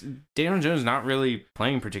 Because Daniel Jones not really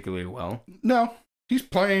playing particularly well. No. He's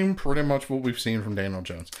playing pretty much what we've seen from Daniel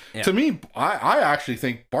Jones. Yeah. To me, I actually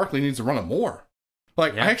think Barkley needs to run it more.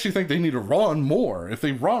 Like, I actually think they need to run more. If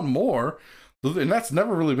they run more, and that's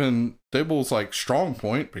never really been Daboll's, like, strong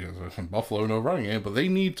point, because Buffalo, no running game, but they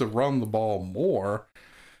need to run the ball more,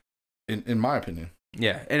 in my opinion.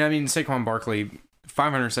 Yeah, and I mean, Saquon Barkley,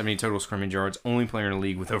 570 total scrimmage yards, only player in the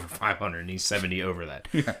league with over 500, and he's 70 over that.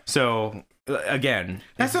 Yeah. So, again,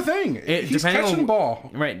 that's the thing. He's catching the ball,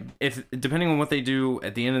 right? Depending on what they do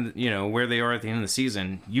at the end of where they are at the end of the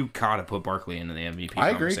season, you gotta put Barkley into the MVP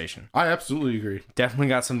conversation. I absolutely agree. Definitely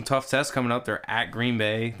got some tough tests coming up. They're at Green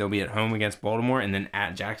Bay. They'll be at home against Baltimore, and then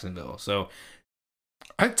at Jacksonville. So.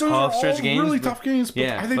 Tough stretch of games, really tough games, but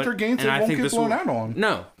I think they're games that won't get blown out on.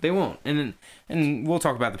 No, they won't. And we'll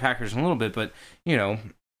talk about the Packers in a little bit, but, the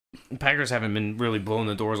Packers haven't been really blowing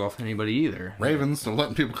the doors off anybody either. Ravens are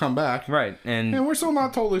letting people come back. Right. And we're still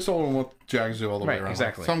not totally sold on what Jags do all the way around.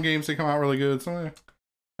 Exactly. Some games they come out really good. All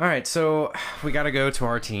right, so we got to go to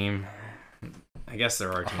our team. I guess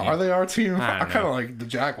they're our team. Are they our team? I kind of like the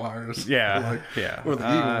Jaguars. Yeah. Or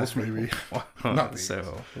the Eagles, maybe. Not the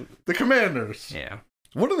Eagles. The Commanders. Yeah.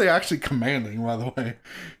 What are they actually commanding, by the way?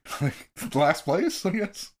 Like, last place, I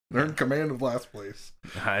guess? They're in command of last place.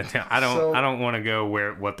 I don't want to go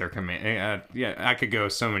what they're commanding. I could go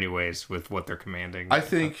so many ways with what they're commanding. I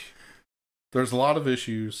think there's a lot of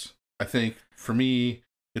issues. I think, for me,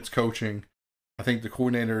 it's coaching. I think the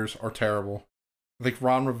coordinators are terrible. I think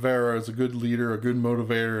Ron Rivera is a good leader, a good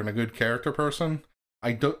motivator, and a good character person.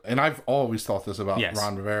 I've always thought this about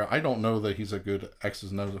Ron Rivera. I don't know that he's a good X's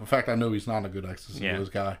and O's. In fact, I know he's not a good X's and O's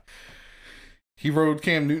guy. He rode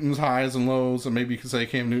Cam Newton's highs and lows, and maybe you could say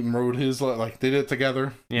Cam Newton rode his, like, they did it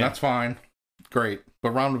together. Yeah. That's fine. Great.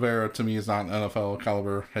 But Ron Rivera, to me, is not an NFL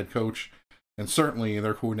caliber head coach. And certainly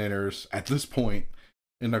their coordinators, at this point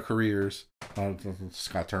in their careers,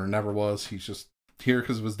 Scott Turner never was. He's just here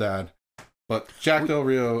because of his dad. But Jack Del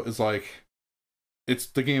Rio is like,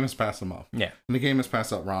 the game has passed him up. Yeah. And the game has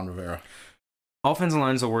passed up Ron Rivera. Offensive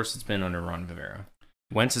line is the worst it's been under Ron Rivera.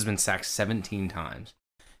 Wentz has been sacked 17 times.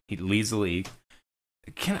 He leads the league.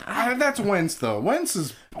 That's Wentz, though. Wentz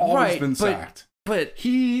has always been sacked. But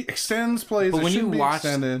he extends plays. But when you watch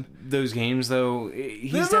those games, though,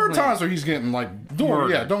 there are times where he's getting don't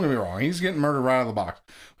get me wrong, he's getting murdered right out of the box.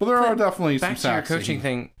 But there are definitely some sacks. Back to your coaching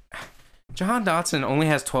thing, Jahan Dotson only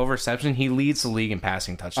has 12 receptions. He leads the league in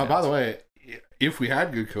passing touchdowns. By the way, if we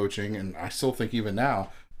had good coaching, and I still think even now,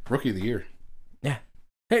 rookie of the year. Yeah.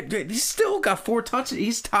 Hey, he's still got 4 touchdowns.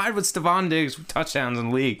 He's tied with Stephon Diggs with touchdowns in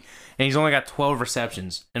the league, and he's only got 12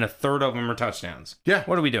 receptions, and a third of them are touchdowns. Yeah.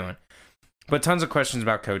 What are we doing? But tons of questions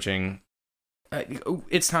about coaching.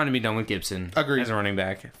 It's time to be done with Gibson. Agreed. As a running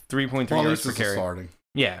back. 3.3 yards per carry. Starting.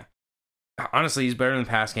 Yeah. Honestly, he's better in the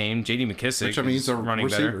pass game. J.D. McKissick, which I mean, he's a running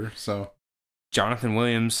receiver, better. So Jonathan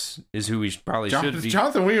Williams is who we should be.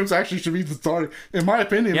 Jonathan Williams actually should be the starter. In my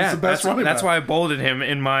opinion, he's the best running back. That's why I bolded him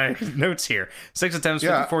in my notes here. 6 attempts,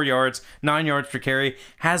 54 yards, 9 yards per carry,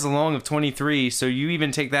 has a long of 23, so you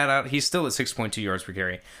even take that out, he's still at 6.2 yards per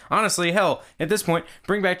carry. Honestly, hell, at this point,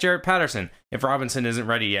 bring back Jarrett Patterson if Robinson isn't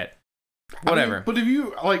ready yet. Whatever. I mean, but if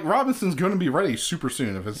you, Robinson's going to be ready super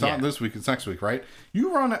soon. If it's not this week, it's next week, right?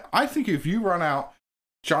 I think if you run out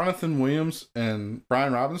Jonathan Williams and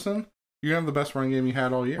Brian Robinson, you have the best running game you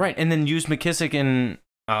had all year. Right, and then use McKissick and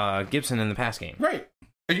Gibson in the pass game. Right.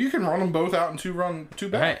 And you can run them both out in two backs.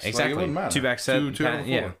 Right, exactly. It wouldn't matter. 2 backs set.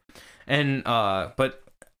 Yeah. And, but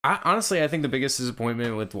honestly, I think the biggest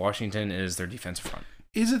disappointment with Washington is their defensive front.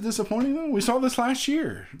 Is it disappointing, though? We saw this last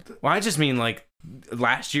year. Well, I just mean,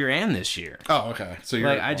 last year and this year. Oh, okay. So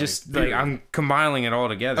you're... I'm combining it all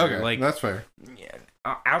together. Okay, that's fair. Yeah,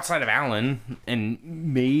 outside of Allen and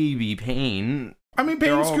maybe Payne... I mean,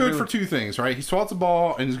 Payne's good for 2 things, right? He swats the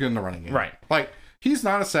ball and he's good in the running game. Right. He's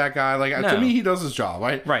not a sack guy. To me, he does his job,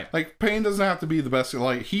 right? Right. Payne doesn't have to be the best.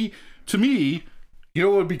 To me, it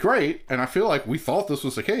would be great, and I feel like we thought this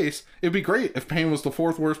was the case, it'd be great if Payne was the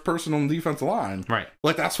 4th worst person on the defensive line. Right.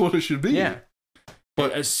 That's what it should be. Yeah.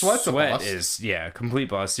 But Sweat is, complete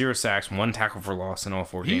bust. 0 sacks, 1 tackle for loss in all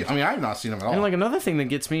 4 games. I have not seen him at all. And, another thing that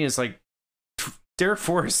gets me is, Derek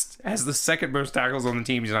Forrest has the 2nd most tackles on the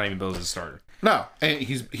team. He's not even billed as a starter. No, and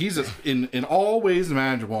he's in all ways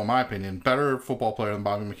imaginable, in my opinion, better football player than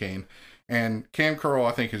Bobby McCain. And Cam Curl,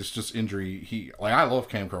 I think, is just injury. I love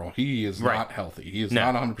Cam Curl. He is not healthy. He is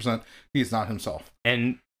not 100%. He is not himself.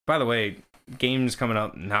 And by the way, games coming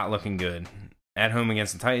up not looking good. At home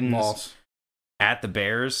against the Titans. Loss. At the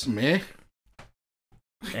Bears. Meh.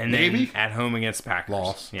 And then at home against the Packers.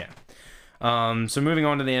 Loss. Yeah. So moving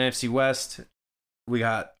on to the NFC West, we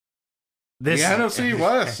got the NFC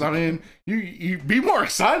West. I mean, you be more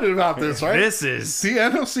excited about this, right? This is the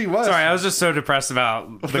NFC West. Sorry, I was just so depressed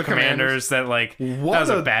about the Commanders that that was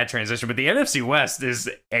a bad transition. But the NFC West is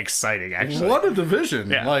exciting, actually. What a division!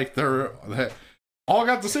 Yeah. They all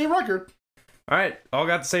got the same record. All right, all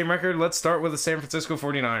got the same record. Let's start with the San Francisco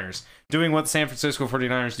 49ers. Doing what the San Francisco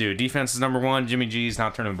 49ers do. Defense is number 1. Jimmy G's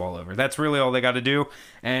not turning the ball over. That's really all they got to do.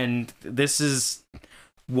 And this is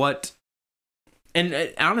what...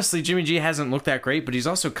 And honestly, Jimmy G hasn't looked that great, but he's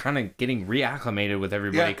also kind of getting reacclimated with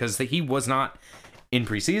everybody because he was not in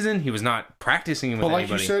preseason. He was not practicing with anybody.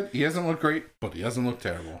 Like you said, he hasn't looked great, but he hasn't looked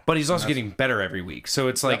terrible. But he's also getting better every week. So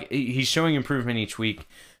it's he's showing improvement each week.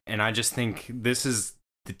 And I just think this is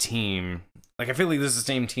the team... I feel like this is the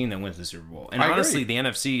same team that went to the Super Bowl. And honestly, the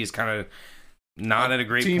NFC is kind of not at a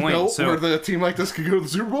great point. Built where the team like this could go to the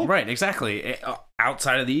Super Bowl? Right, exactly.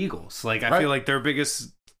 Outside of the Eagles. I feel like their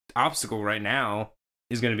biggest obstacle right now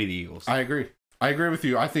is going to be the Eagles. I agree with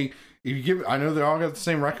you. I think if you I know they all got the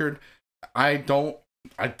same record. I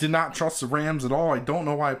did not trust the Rams at all. I don't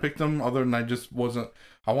know why I picked them other than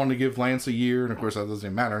I wanted to give Lance a year. And of course that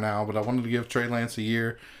doesn't matter now, but I wanted to give Trey Lance a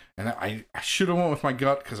year. And I should have went with my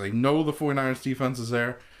gut because I know the 49ers defense is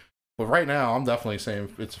there. But right now, I'm definitely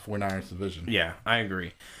saying it's a 49ers division. Yeah, I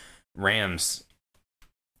agree. Rams.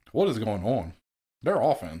 What is going on? Their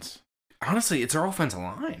offense. Honestly, it's our offensive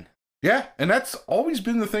line. Yeah, and that's always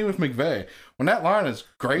been the thing with McVay. When that line is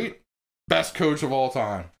great, best coach of all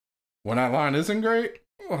time. When that line isn't great,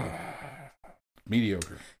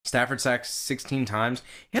 mediocre. Stafford sacked 16 times.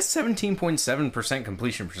 He has 17.7%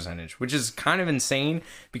 completion percentage, which is kind of insane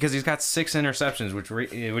because he's got 6 interceptions, which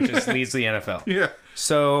leads the NFL. Yeah.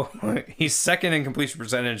 So he's 2nd in completion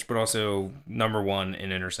percentage, but also number 1 in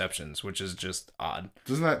interceptions, which is just odd.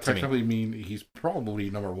 Doesn't that technically mean he's probably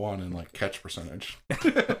number 1 in catch percentage?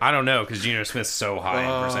 I don't know because Geno Smith's so high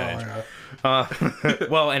in percentage. Yeah.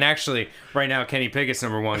 Well, and actually, right now Kenny Pickett's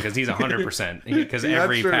number 1 because he's 100% because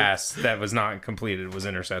every pass that was not completed was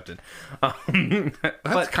intercepted.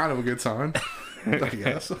 That's kind of a good sign, I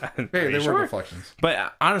guess. Hey, they were deflections.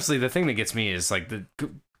 But honestly, the thing that gets me is the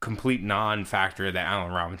complete non-factor that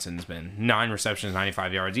Allen Robinson's been. 9 receptions,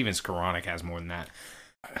 95 yards. Even Skoranek has more than that.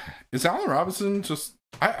 is Allen Robinson just?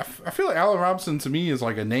 I feel like Allen Robinson to me is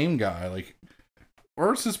like a name guy. Like,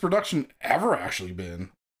 where's his production ever actually been?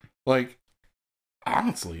 Like,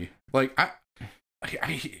 honestly, like I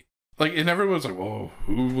like, and everyone's like, "Whoa,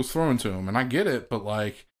 who was throwing to him?" And I get it, but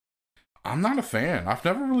like, I'm not a fan. I've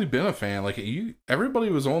never really been a fan. Like, everybody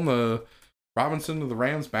was on the Robinson to the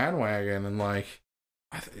Rams bandwagon, and like,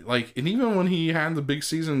 and even when he had the big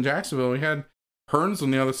season in Jacksonville, he had Hearns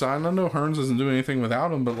on the other side. And I know Hearns doesn't do anything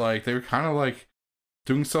without him, but like, they were kind of like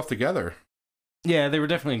doing stuff together. Yeah, they were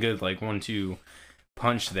definitely good, like 1-2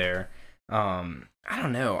 punch there. I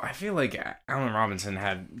don't know. I feel like Allen Robinson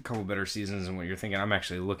had a couple better seasons than what you're thinking. I'm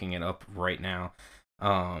actually looking it up right now.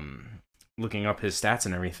 Looking up his stats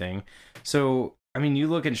and everything. So, I mean, you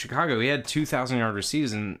look in Chicago, he had 2,000-yard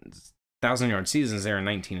seasons there in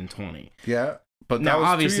 19 and 20. Yeah, but now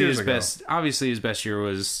obviously his best year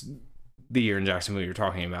was the year in Jacksonville you're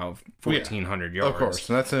talking about, 1,400 yards. Of course,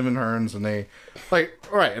 and that's him and Hearns, and they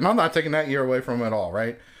right. And I'm not taking that year away from him at all,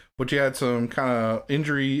 right? But you had some kind of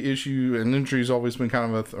injury issue, and injury's always been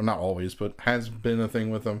kind of or not always, but has been a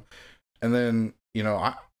thing with him. And then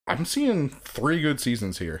I'm seeing 3 good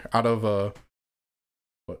seasons here out of a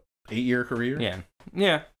 8-year career.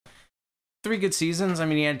 Yeah. 3 good seasons. I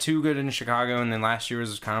mean, he had 2 good in Chicago, and then last year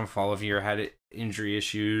was kind of a fall off year. Had injury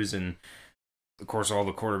issues, and of course, all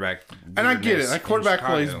the quarterback. And I get it. That quarterback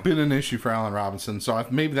play's been an issue for Allen Robinson, so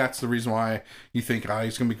maybe that's the reason why you think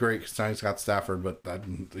he's going to be great because now he's got Stafford, but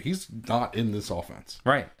he's not in this offense.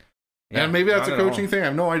 Right. Yeah, and maybe that's a coaching thing. I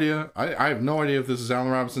have no idea. I have no idea if this is Allen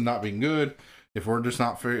Robinson not being good. If they're just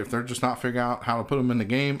not figuring out how to put him in the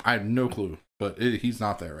game, I have no clue. But he's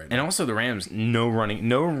not there right now. And also the Rams, no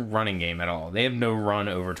running game at all. They have no run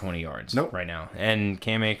over 20 yards right now. And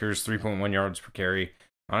Cam Akers 3.1 yards per carry.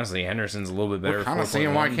 Honestly, Henderson's a little bit better. We're kind of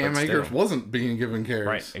seeing why Cam Akers wasn't being given carries.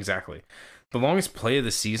 Right, exactly. The longest play of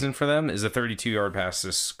the season for them is a 32-yard pass to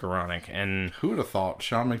Skoranek. And who would have thought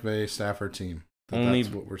Sean McVay Stafford team? That's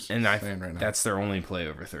what we're saying right now. That's their only play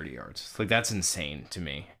over 30 yards. Like, that's insane to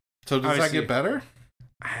me. So does that get better?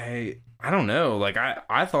 I don't know. Like,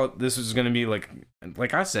 I thought this was going to be like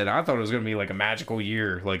I said, I thought it was going to be like a magical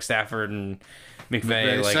year, like Stafford and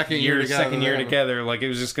McVay, like second year together. Like, it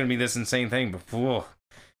was just going to be this insane thing. But whoa,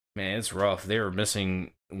 man, it's rough. They were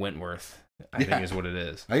missing Wentworth, I think is what it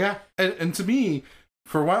is. Yeah, and to me,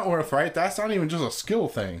 for Wentworth, right, that's not even just a skill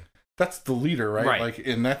thing. That's the leader, right? Right. Like,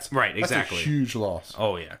 and that's exactly. That's a huge loss.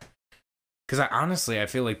 Oh yeah. Because I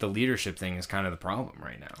feel like the leadership thing is kind of the problem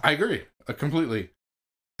right now. I agree completely.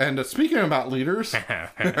 And speaking about leaders,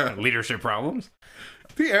 leadership problems,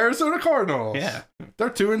 the Arizona Cardinals. Yeah, they're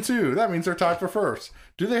 2-2. That means they're tied for first.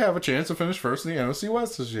 Do they have a chance to finish first in the NFC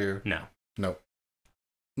West this year? No,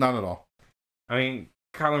 not at all. I mean,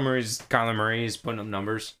 Kyler Murray's putting up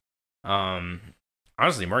numbers.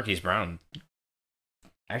 Honestly, Marquise Brown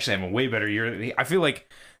actually have a way better year. I feel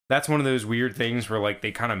like that's one of those weird things where like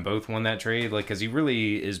they kind of both won that trade, like because he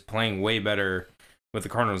really is playing way better with the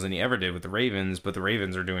Cardinals than he ever did with the Ravens, but the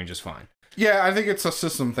Ravens are doing just fine. Yeah, I think it's a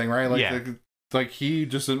system thing, right? Like, like he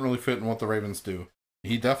just didn't really fit in what the Ravens do.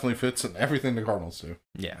 He definitely fits in everything the Cardinals do.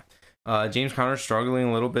 Yeah. James Conner's struggling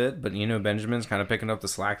a little bit, but Benjamin's kind of picking up the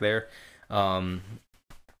slack there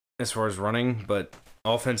as far as running, but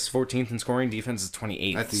offense is 14th in scoring, defense is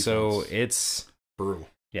 28th. So it's brutal.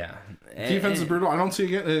 Yeah. Defense is brutal. I don't see it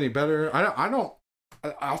getting any better. I don't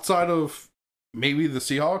outside of maybe the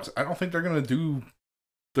Seahawks, I don't think they're going to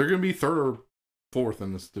be third or fourth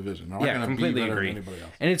in this division. They're not going to completely be better agree. than anybody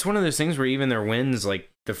else. And it's one of those things where even their wins, like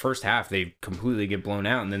the first half, they completely get blown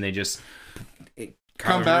out, and then they just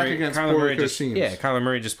come back against poor teams. Yeah, Kyler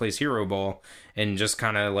Murray just plays hero ball and just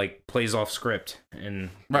kind of like plays off script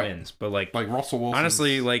and wins. But like Russell Wilson,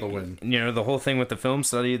 honestly, like the whole thing with the film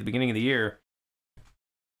study at the beginning of the year,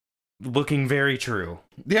 looking very true.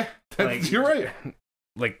 Yeah, you're right.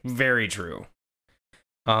 Like very true.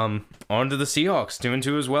 On to the Seahawks,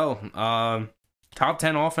 2-2 as well. Top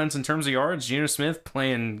 10 offense in terms of yards. Geno Smith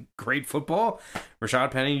playing great football.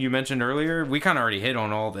 Rashad Penny, you mentioned earlier. We kind of already hit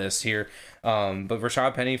on all this here. But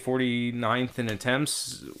Rashad Penny, 49th in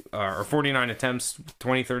attempts, or 49 attempts,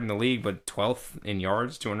 23rd in the league, but 12th in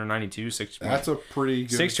yards, 292. That's a pretty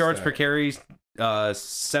good 6 yards per carry,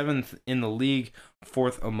 7th in the league,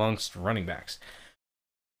 4th amongst running backs.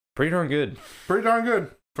 Pretty darn good. Pretty darn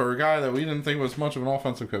good. For a guy that we didn't think was much of an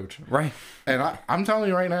offensive coach. Right. And I'm telling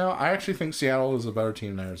you right now, I actually think Seattle is a better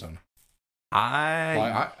team than Arizona.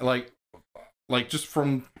 Like just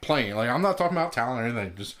from playing. Like, I'm not talking about talent or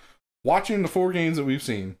anything. Just watching the 4 games that we've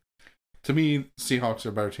seen, to me, Seahawks are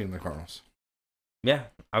a better team than the Cardinals. Yeah,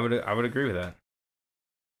 I would agree with that.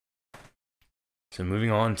 So moving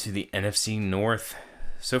on to the NFC North.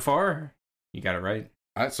 so far, you got it right.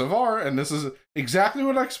 So far, and this is exactly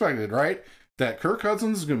what I expected, right? That Kirk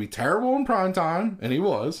Cousins is going to be terrible in prime time, and he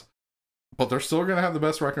was, but they're still going to have the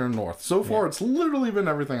best record in the North. So far, it's literally been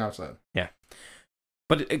everything I've said. Yeah.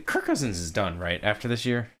 But Kirk Cousins is done, right, after this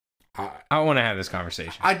year? I want to have this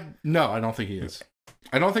conversation. No, I don't think he is.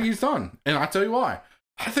 I don't think he's done. And I'll tell you why.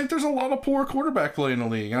 I think there's a lot of poor quarterback play in the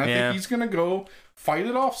league, and I think he's going to go fight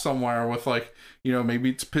it off somewhere with, like,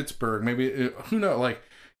 maybe it's Pittsburgh, maybe, who knows, like,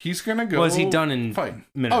 he's going to go Was he done in Minnesota?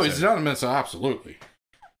 Oh, he's done in Minnesota, absolutely.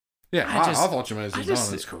 Yeah, I thought Jameis was done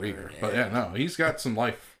in his career. But yeah, no, he's got some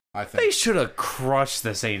life, I think. They should have crushed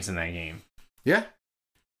the Saints in that game. Yeah.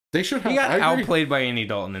 They should have. He got outplayed by Andy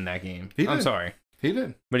Dalton in that game. I'm sorry. He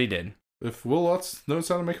did. But he did. If Will Lutz knows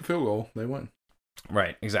how to make a field goal, they win.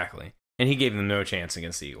 Right, exactly. And he gave them no chance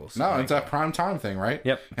against the Eagles. No, it's that prime time thing, right?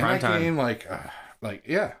 Yep, prime time.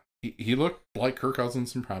 Game, he looked like Kirk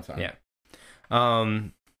Cousins in prime time. Yeah.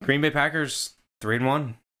 Green Bay Packers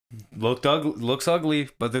 3-1. Looks ugly,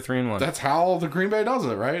 but they're 3-1. That's how the Green Bay does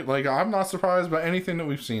it, right? Like, I'm not surprised by anything that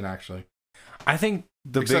we've seen, actually. I think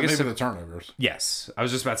Except maybe the turnovers. Yes, I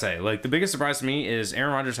was just about to say, like, the biggest surprise to me is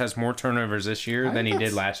Aaron Rodgers has more turnovers this year than he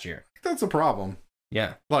did last year. That's a problem.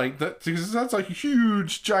 Yeah. Like, that's a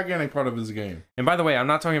huge, gigantic part of his game. And by the way, I'm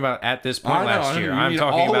not talking about at this point last year. I'm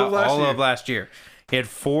talking about all of last year. He had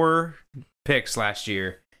 4 picks last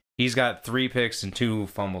year. He's got 3 picks and 2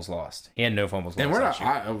 fumbles lost. He had no fumbles lost. And we're last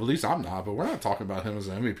not, year. at least I'm not, but we're not talking about him as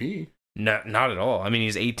an MVP. No, not at all. I mean,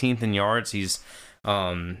 he's 18th in yards. He's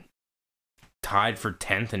tied for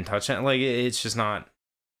 10th in touchdown. Like, it's just not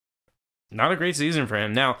a great season for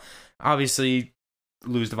him. Now, obviously,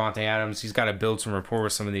 lose Devontae Adams. He's got to build some rapport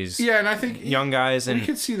with some of these and I think young guys. And you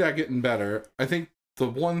can see that getting better. I think the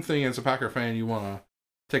one thing as a Packer fan you want to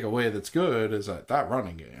take away that's good is that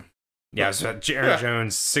running game. Yeah, so Aaron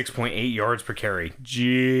Jones, 6.8 yards per carry.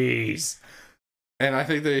 Jeez. And I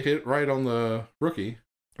think they hit right on the rookie.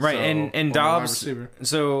 Right, and Dobbs.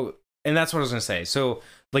 So, and that's what I was going to say. So,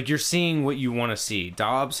 like, you're seeing what you want to see.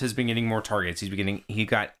 Dobbs has been getting more targets. He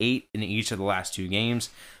got 8 in each of the last 2 games.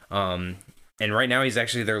 And right now he's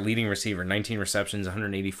actually their leading receiver, 19 receptions,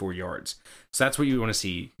 184 yards. So that's what you want to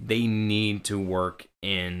see. They need to work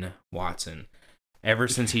in Watson. Ever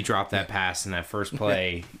since he dropped that pass in that first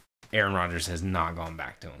play, Aaron Rodgers has not gone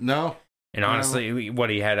back to him. No. And honestly,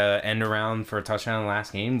 he had a end around for a touchdown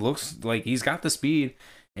last game. Looks like he's got the speed.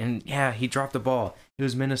 And yeah, he dropped the ball. It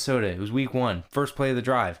was Minnesota. It was week 1. First play of the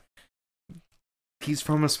drive. He's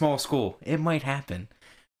from a small school. It might happen.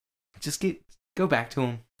 Just go back to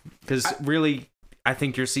him. Because really, I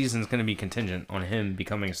think your season's going to be contingent on him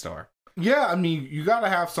becoming a star. Yeah, I mean, you got to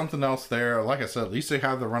have something else there. Like I said, at least they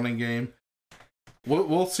have the running game.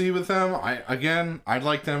 We'll see with them. I'd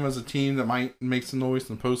like them as a team that might make some noise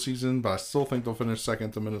in the postseason, but I still think they'll finish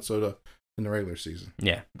second to Minnesota in the regular season.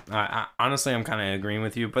 Yeah. Honestly, I'm kind of agreeing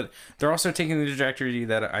with you, but they're also taking the trajectory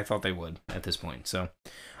that I thought they would at this point. So,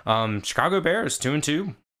 Chicago Bears,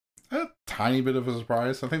 2-2. A tiny bit of a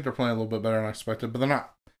surprise. I think they're playing a little bit better than I expected, but they're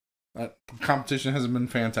not. Competition hasn't been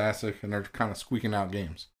fantastic, and they're kind of squeaking out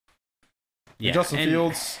games. Yeah, Justin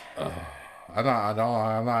Fields. I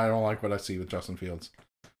don't like what I see with Justin Fields.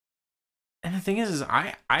 And the thing is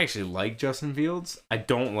I actually like Justin Fields. I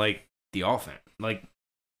don't like the offense. Like,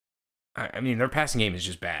 I mean, their passing game is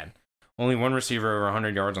just bad. Only one receiver over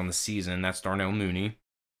 100 yards on the season. That's Darnell Mooney.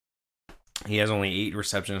 He has only 8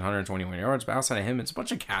 receptions, 121 yards. But outside of him, it's a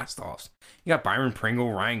bunch of cast-offs. You got Byron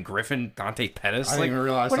Pringle, Ryan Griffin, Dante Pettis. I didn't even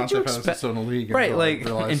realize Dante Pettis was still in the league. Right,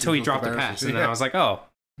 until he dropped the pass. And then I was like, oh,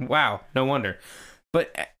 wow, no wonder.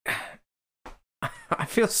 But I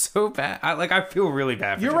feel so bad. I feel really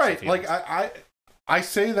bad for You're Justin right. Fields. Like, I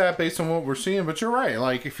say that based on what we're seeing, but you're right.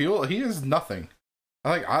 Like, he is nothing.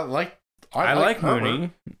 I like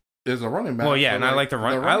Mooney. Is a running back. Well, yeah, and I like the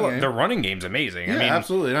run. Their running game's amazing. Yeah, I mean,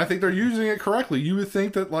 absolutely, and I think they're using it correctly. You would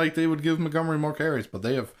think that they would give Montgomery more carries, but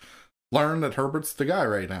they have learned that Herbert's the guy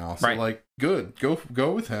right now. So good,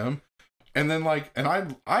 go with him. And then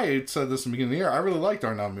I said this in the beginning of the year, I really like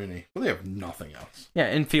Darnell Mooney, but they have nothing else. Yeah,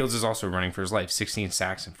 and Fields is also running for his life. 16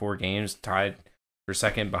 sacks in 4 games, tied for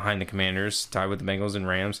second behind the Commanders, tied with the Bengals and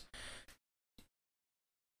Rams.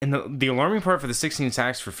 And the alarming part for the 16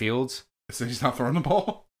 sacks for Fields is that he's not throwing the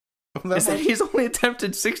ball. Is that he's only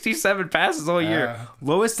attempted 67 passes all year.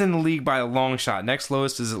 Lowest in the league by a long shot. Next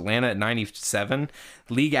lowest is Atlanta at 97.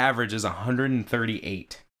 League average is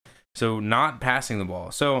 138. So not passing the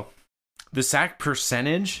ball. So the sack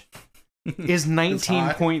percentage is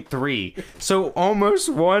 19.3. So almost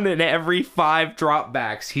 1 in every 5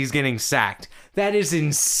 dropbacks he's getting sacked. That is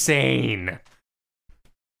insane.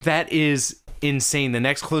 That is insane. The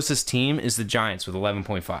next closest team is the Giants with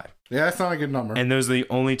 11.5. Yeah, that's not a good number. And those are the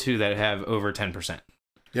only two that have over 10%.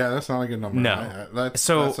 Yeah, that's not a good number. No. That's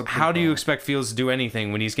how do you expect Fields to do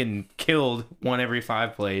anything when he's getting killed 1 every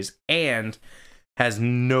 5 plays and has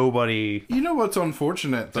nobody? You know what's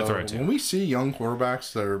unfortunate, though? When we see young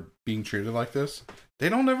quarterbacks that are being treated like this, they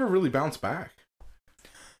don't ever really bounce back.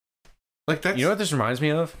 Like that's... You know what this reminds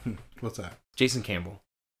me of? What's that? Jason Campbell.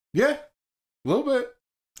 Yeah, a little bit.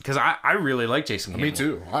 Because I really like Jason Campbell. Me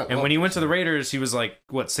too. And when he went to the Raiders, he was like,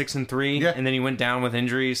 what, 6-3? Yeah. And then he went down with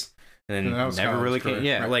injuries. And then never really came.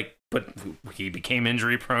 Yeah, right. But he became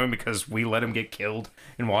injury prone because we let him get killed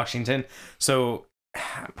in Washington. So,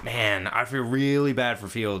 man, I feel really bad for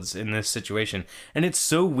Fields in this situation. And it's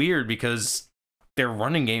so weird because their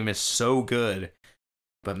running game is so good.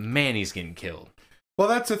 But, man, he's getting killed. Well,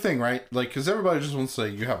 that's the thing, right? Like, because everybody just wants to say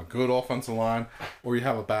you have a good offensive line or you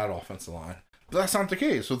have a bad offensive line. But that's not the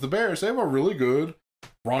case. With the Bears, they have a really good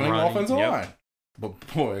running offensive line.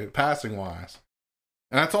 But, boy, passing-wise.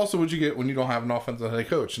 And that's also what you get when you don't have an offensive head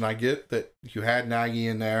coach. And I get that you had Nagy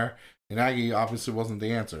in there, and Nagy obviously wasn't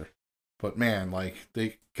the answer. But, man, like,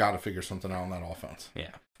 they got to figure something out on that offense.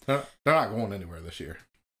 Yeah. They're not going anywhere this year.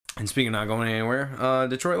 And speaking of not going anywhere,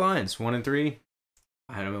 Detroit Lions, 1-3.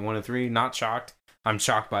 I had them at 1-3. Not shocked. I'm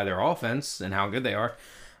shocked by their offense and how good they are.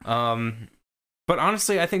 But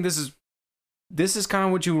honestly, I think this is kind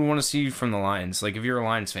of what you would want to see from the Lions. Like, if you're a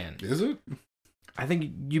Lions fan. Is it? I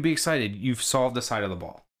think you'd be excited. You've solved the side of the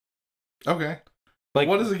ball. Okay. Like,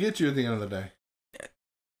 what does it get you at the end of the day?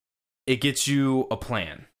 It gets you a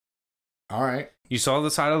plan. All right. You solve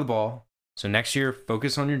the side of the ball. So next year,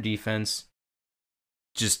 focus on your defense.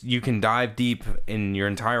 Just, you can dive deep in your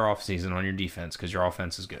entire offseason on your defense because your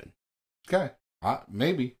offense is good. Okay.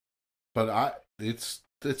 Maybe. But it's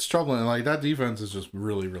troubling. Like, that defense is just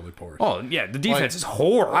really, really poor. Oh, yeah. The defense is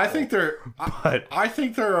horrible. I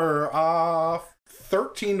think there are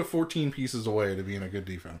 13 to 14 pieces away to being a good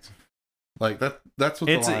defense. Like, that's what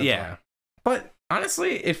the Lions are. But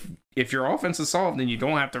honestly, if your offense is solved, then you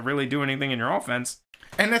don't have to really do anything in your offense.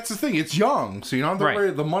 And that's the thing. It's young, so you don't have to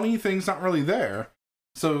worry. The money thing's not really there.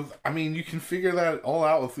 So, I mean, you can figure that all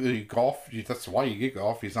out with golf. That's why you get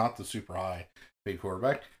golf. He's not the super high paid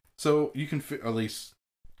quarterback. So, you can at least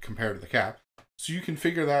compare to the cap. So, you can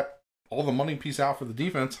figure that all the money piece out for the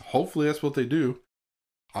defense. Hopefully, that's what they do.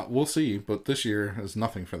 We'll see. But this year is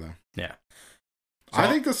nothing for them. Yeah. So, I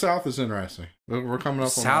think the South is interesting. We're coming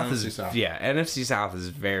up on NFC South. Yeah, NFC South is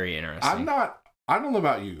very interesting. I don't know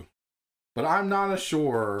about you, but I'm not as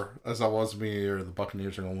sure as I was me or the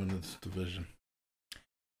Buccaneers are going to win this division.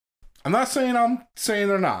 I'm not saying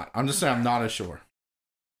they're not. I'm just saying I'm not as sure.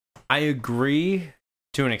 I agree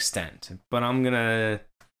to an extent, but I'm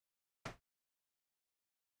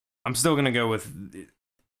still gonna go with.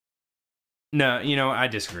 No, I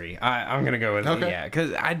disagree. I'm gonna go with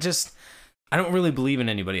because I don't really believe in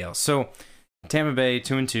anybody else. So Tampa Bay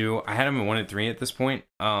 2-2. I had them at 1-3 at this point.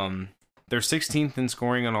 They're 16th in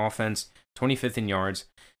scoring on offense, 25th in yards.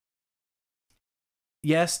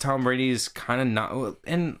 Yes, Tom Brady is kind of not,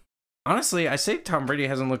 and honestly, I say Tom Brady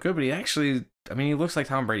hasn't looked good, but he looks like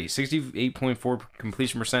Tom Brady. 68.4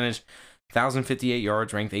 completion percentage, 1,058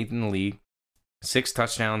 yards, ranked 8th in the league, 6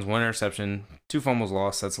 touchdowns, 1 interception, 2 fumbles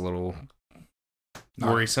lost. That's a little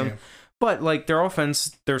worrisome. Yeah. But, like, their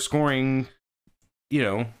offense, they're scoring,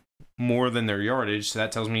 more than their yardage. So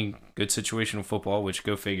that tells me good situational football, which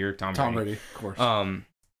go figure, Tom Brady, of course.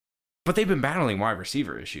 But they've been battling wide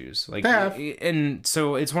receiver issues. And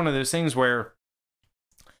so it's one of those things where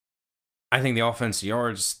I think the offense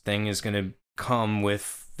yards thing is going to come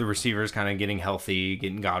with the receivers kind of getting healthy,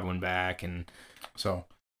 getting Godwin back. And so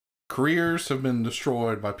careers have been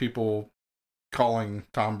destroyed by people calling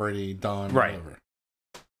Tom Brady done. Right. Whatever.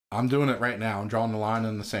 I'm doing it right now. I'm drawing the line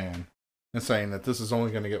in the sand and saying that this is only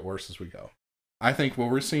going to get worse as we go. I think what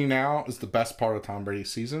we're seeing now is the best part of Tom Brady's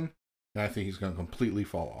season, and I think he's going to completely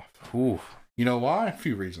fall off. Ooh. You know why? A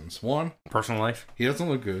few reasons. 1, personal life. He doesn't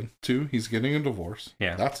look good. 2, he's getting a divorce.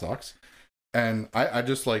 Yeah. That sucks. And I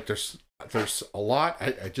just like, there's a lot.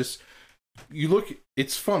 You look,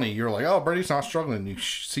 it's funny. You're like, oh, Brady's not struggling. You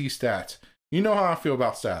see stats. You know how I feel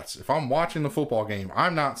about stats. If I'm watching the football game,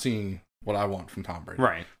 I'm not seeing what I want from Tom Brady.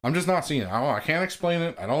 Right. I'm just not seeing it. I can't explain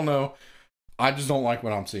it. I don't know. I just don't like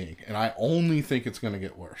what I'm seeing. And I only think it's going to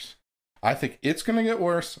get worse. I think it's going to get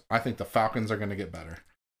worse. I think the Falcons are going to get better.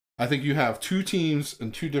 I think you have 2 teams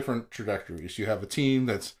in 2 different trajectories. You have a team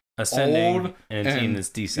that's ascending old and a team that's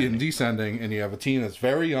descending. And you have a team that's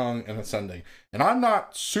very young and ascending. And I'm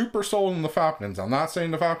not super sold on the Falcons. I'm not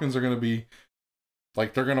saying the Falcons are going to be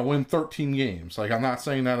like they're going to win 13 games. Like, I'm not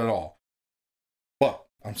saying that at all. But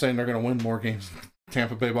I'm saying they're going to win more games than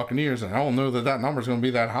Tampa Bay Buccaneers, and I don't know that number is going to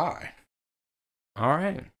be that high. All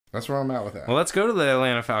right. That's where I'm at with that. Well, let's go to the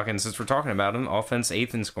Atlanta Falcons since we're talking about them. Offense,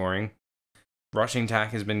 8th in scoring. Rushing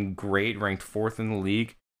attack has been great, ranked 4th in the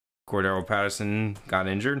league. Cordero Patterson got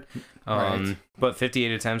injured. Right. But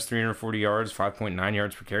 58 attempts, 340 yards, 5.9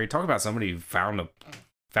 yards per carry. Talk about somebody who found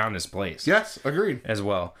his place. Yes, agreed. As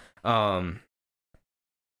well.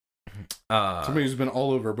 Somebody who's been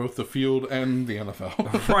all over both the field and the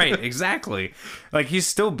NFL. Right, exactly. Like, he's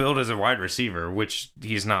still billed as a wide receiver, which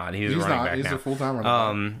he's not. He's a running back He's now. a full-time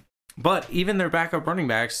running back. But even their backup running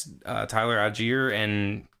backs, Tyler Algier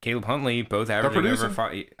and Caleb Huntley, both averaging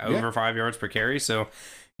over 5 yards per carry. So,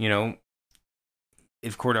 you know,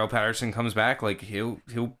 if Cordell Patterson comes back, like, he'll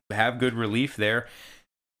have good relief there.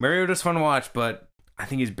 Mariota's fun to watch, but I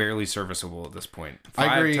think he's barely serviceable at this point.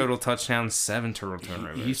 5 total touchdowns, 7 total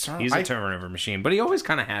turnovers. He's a turnover machine, but he always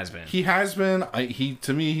kind of has been. He has been.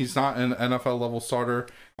 To me, he's not an NFL level starter.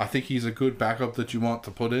 I think he's a good backup that you want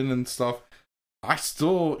to put in and stuff. I was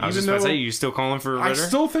just about to say, you still calling for Ritter? I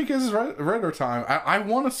still think it's Ritter time. I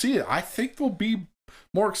want to see it. I think they'll be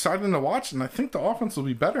more exciting to watch, and I think the offense will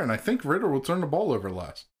be better, and I think Ritter will turn the ball over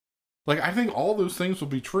less. Like, I think all those things will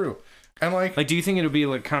be true. And like, do you think it'll be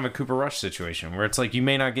like kind of a Cooper Rush situation where it's like you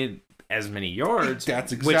may not get as many yards?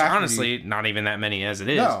 That's exactly. Which honestly, not even that many as it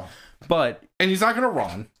is. No. But and he's not going to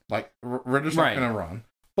run. Like, Ritter's not going to run.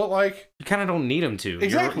 But like, you kind of don't need him to.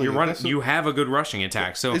 Exactly. You have a good rushing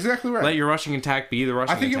attack, so exactly right. Let your rushing attack be the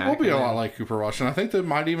rushing attack. I think it will be a lot like Cooper Rush, and I think that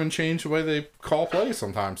might even change the way they call plays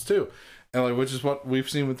sometimes too, and like, which is what we've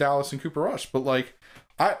seen with Dallas and Cooper Rush. But like,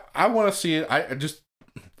 I want to see it.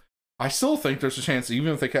 I still think there's a chance,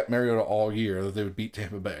 even if they kept Mariota all year, that they would beat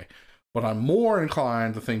Tampa Bay. But I'm more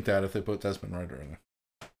inclined to think that if they put Desmond Ridder in there.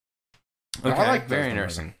 Okay, I like very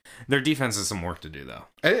interesting. Ridder. Their defense has some work to do, though.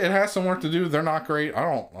 It has some work to do. They're not great.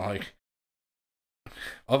 I don't like,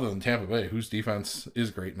 other than Tampa Bay, whose defense is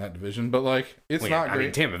great in that division. But like, it's not great. I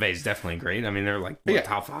mean, Tampa Bay is definitely great. I mean, they're like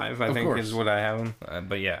top 5, I think, is what I have them.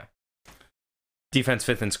 But yeah, defense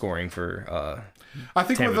 5th in scoring for. I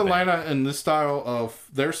think Tampa with Atlanta and this style of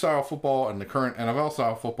their style of football and the current NFL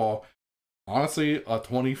style of football, honestly, a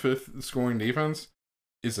 25th scoring defense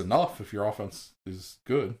is enough if your offense is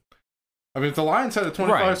good. I mean, if the Lions had a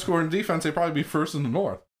 25 scoring defense, they'd probably be first in the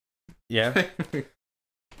North. Yeah.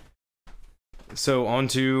 So on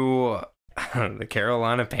to the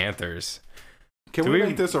Carolina Panthers. Can we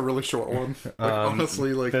make this a really short one?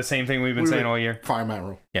 Honestly, like the same thing we've been saying all year. Fire Matt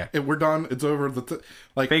Rule. Yeah, we're done. It's over.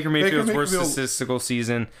 Baker Mayfield's worst statistical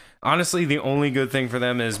season. Honestly, the only good thing for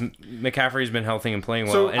them is McCaffrey's been healthy and playing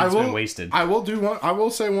well, and it's been wasted. I will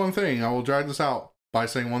say one thing. I will drag this out by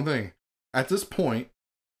saying one thing. At this point,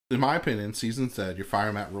 in my opinion, season's dead. You're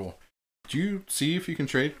firing Matt Rule. Do you see if you can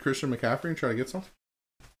trade Christian McCaffrey and try to get some?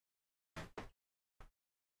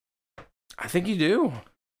 I think you do.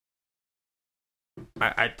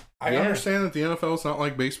 I understand that the NFL is not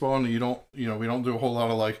like baseball, and we don't do a whole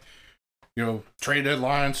lot of trade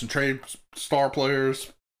deadlines and trade star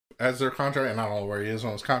players as their contract. And I don't know where he is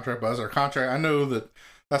on his contract, but as their contract, I know that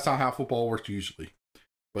that's not how football works usually.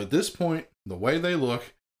 But at this point, the way they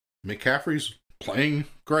look, McCaffrey's playing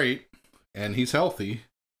great and he's healthy,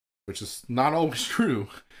 which is not always true.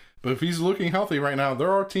 But if he's looking healthy right now,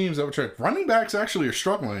 there are teams that would trade. Running backs actually are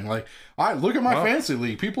struggling. Like, I look at my fantasy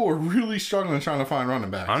league. People are really struggling trying to find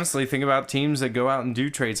running backs. Honestly, think about teams that go out and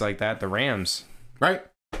do trades like that. The Rams. Right.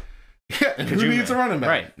 Yeah, and who needs a running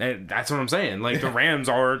back? Right. That's what I'm saying. Like, the Rams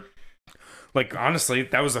are, like, honestly,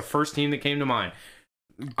 that was the first team that came to mind.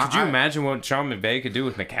 Could you imagine what Sean McVay could do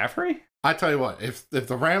with McCaffrey? I tell you what, if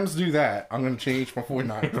the Rams do that, I'm going to change my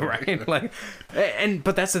 49ers. Right,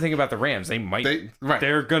 but that's the thing about the Rams.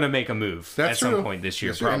 They're going to make a move at some point this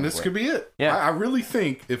year. And this could be it. Yeah, I really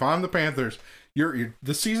think if I'm the Panthers,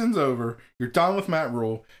 the season's over. You're done with Matt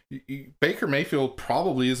Rule. Baker Mayfield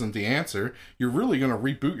probably isn't the answer. You're really going to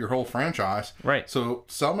reboot your whole franchise. Right. So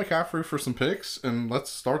sell McCaffrey for some picks and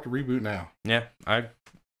let's start the reboot now. Yeah, I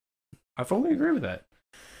fully agree with that.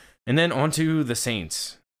 And then on to the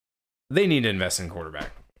Saints. They need to invest in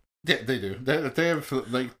quarterback. Yeah, they do. They have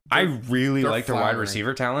I really like their wide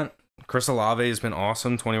receiver talent. Chris Olave has been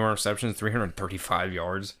awesome. 21 receptions, 335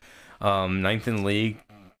 yards. 9th in the league.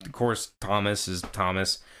 Of course, Thomas is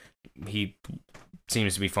Thomas. He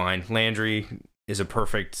seems to be fine. Landry is a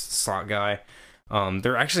perfect slot guy.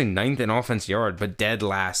 They're actually 9th in offense yard, but dead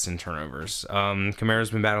last in turnovers.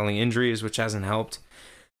 Kamara's been battling injuries, which hasn't helped.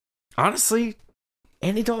 Honestly,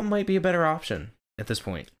 Andy Dalton might be a better option at this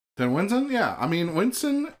point. Then Winston? Yeah. I mean,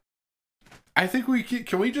 Winston, I think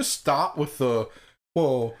can we just stop with the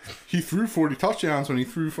well, he threw 40 touchdowns when he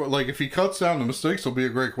threw for, like, if he cuts down the mistakes, he'll be a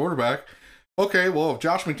great quarterback. Okay, well, if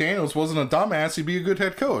Josh McDaniels wasn't a dumbass, he'd be a good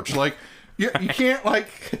head coach. Like, you can't,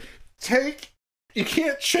 like, you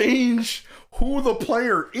can't change who the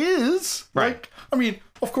player is. Right. Like, I mean,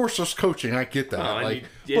 of course, there's coaching. I get that. Like,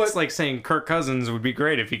 it's like saying Kirk Cousins would be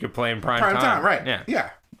great if he could play in prime time. Right.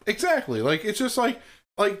 Yeah, exactly. Like, it's just like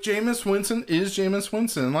Jameis Winston is Jameis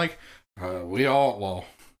Winston. Like, we all, well,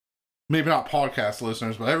 maybe not podcast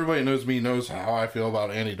listeners, but everybody knows me knows how I feel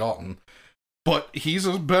about Andy Dalton. But he's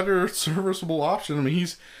a better serviceable option. I mean,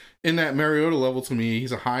 he's in that Mariota level to me.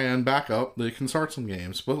 He's a high-end backup that can start some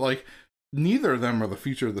games. But, like, neither of them are the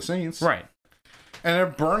future of the Saints. Right. And they're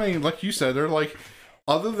burning, like you said, they're like,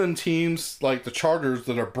 other than teams like the Chargers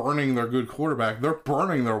that are burning their good quarterback, they're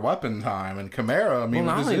burning their weapon time. And Kamara, I mean,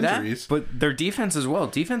 with his injuries. But their defense as well.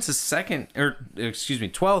 Defense is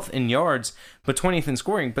 12th in yards, but 20th in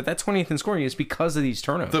scoring. But that 20th in scoring is because of these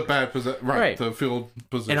turnovers. The bad position, right? The field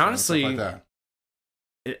position, and honestly, and stuff like that.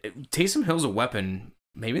 Taysom Hill's a weapon.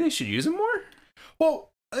 Maybe they should use him more.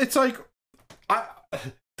 Well, it's like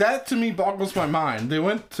that to me boggles my mind. They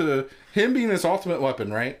went to him being his ultimate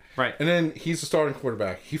weapon, right? Right. And then he's a starting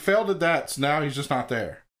quarterback. He failed at that, so now he's just not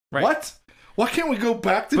there. Right. What? Why can't we go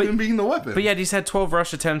back to him being the weapon? But yet he's had 12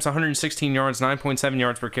 rush attempts, 116 yards, 9.7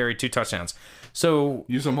 yards per carry, 2 touchdowns. So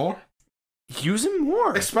use him more. Use him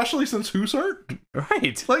more, especially since who's hurt.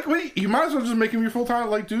 Right. Like, wait, you might as well just make him your full time.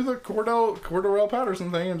 Like, do the Cordell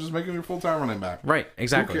Patterson thing and just make him your full time running back. Right.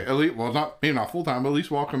 Exactly. Okay, at least, well, maybe not full time, but at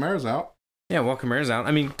least while Kamara's out. Yeah, while Kamara's out.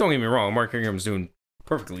 I mean, don't get me wrong. Mark Ingram's doing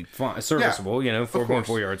perfectly fine, serviceable. Yeah,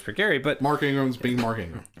 4.4 yards per carry. But Mark Ingram's being Mark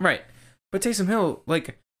Ingram. Right. But Taysom Hill,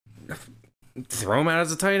 like, throw him out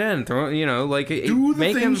as a tight end. Do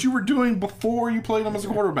the things you were doing before you played him as a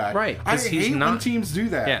quarterback. Right. I hate when teams do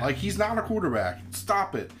that. Yeah. Like, he's not a quarterback.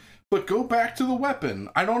 Stop it. But go back to the weapon.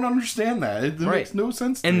 I don't understand that. It makes no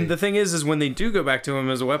sense to me. And the thing is when they do go back to him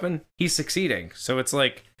as a weapon, he's succeeding. So it's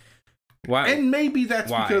like, why? And maybe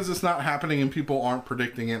that's because it's not happening and people aren't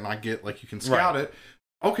predicting it, and I get, like, you can scout it.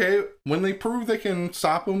 Okay, when they prove they can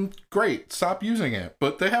stop them, great. Stop using it.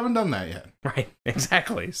 But they haven't done that yet. Right,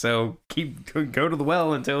 exactly. So go to the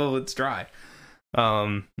well until it's dry.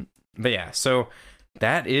 But yeah, so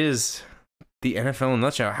that is the NFL in a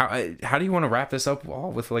nutshell. How do you want to wrap this up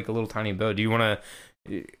all with, like, a little tiny bow? Do you want to...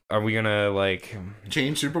 Are we gonna, like...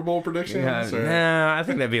 change Super Bowl predictions? Nah, I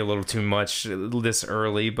think that'd be a little too much this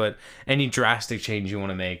early, but any drastic change you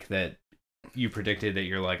want to make that you predicted that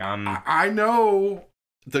you're like, I know...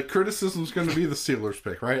 The criticism's going to be the Steelers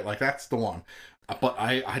pick, right? Like, that's the one. But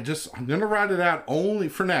I'm going to ride it out only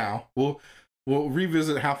for now. We'll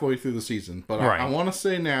revisit halfway through the season. But I want to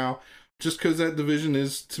say now, just because that division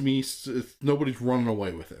is, to me, nobody's running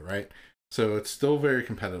away with it, right? So it's still very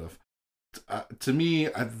competitive. To me,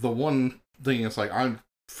 the one thing is, like,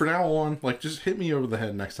 for now on, like, just hit me over the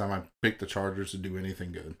head next time I pick the Chargers to do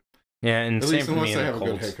anything good. Yeah, and at same least for unless me they and have the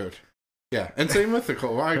a good head coach. Yeah, and same with the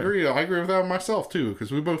Colts. I agree with that myself, too,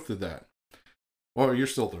 because we both did that. Well, you're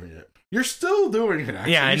still doing it. You're still doing it,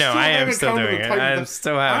 actually. Yeah, I know. I am still doing it. I'm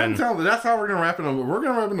still having... I'm telling you, that's how we're going to wrap it up. We're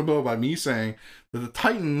going to wrap it in a bow by me saying that the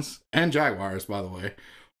Titans, and Jaguars, by the way,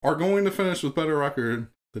 are going to finish with better record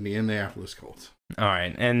than the Indianapolis Colts. All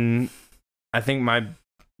right, and I think my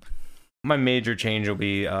major change will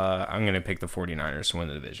be I'm going to pick the 49ers to win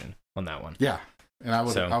the division on that one. Yeah, and I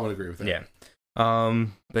would agree with that. Yeah.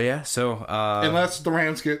 But yeah, so unless the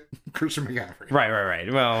Rams get Christian McCaffrey. Right.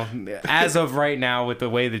 Well, as of right now, with the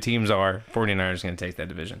way the teams are, 49ers going to take that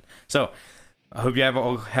division. So I hope you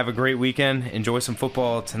have a great weekend. Enjoy some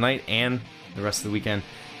football tonight and the rest of the weekend.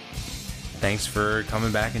 Thanks for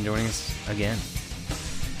coming back and joining us again.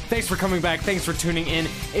 Thanks for coming back. Thanks for tuning in.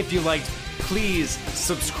 If you liked, please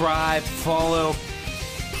subscribe, follow.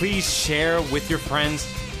 Please share with your friends.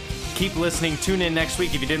 Keep listening. Tune in next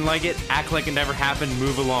week. If you didn't like it, act like it never happened.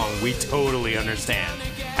 Move along. We totally understand.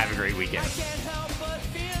 Have a great weekend.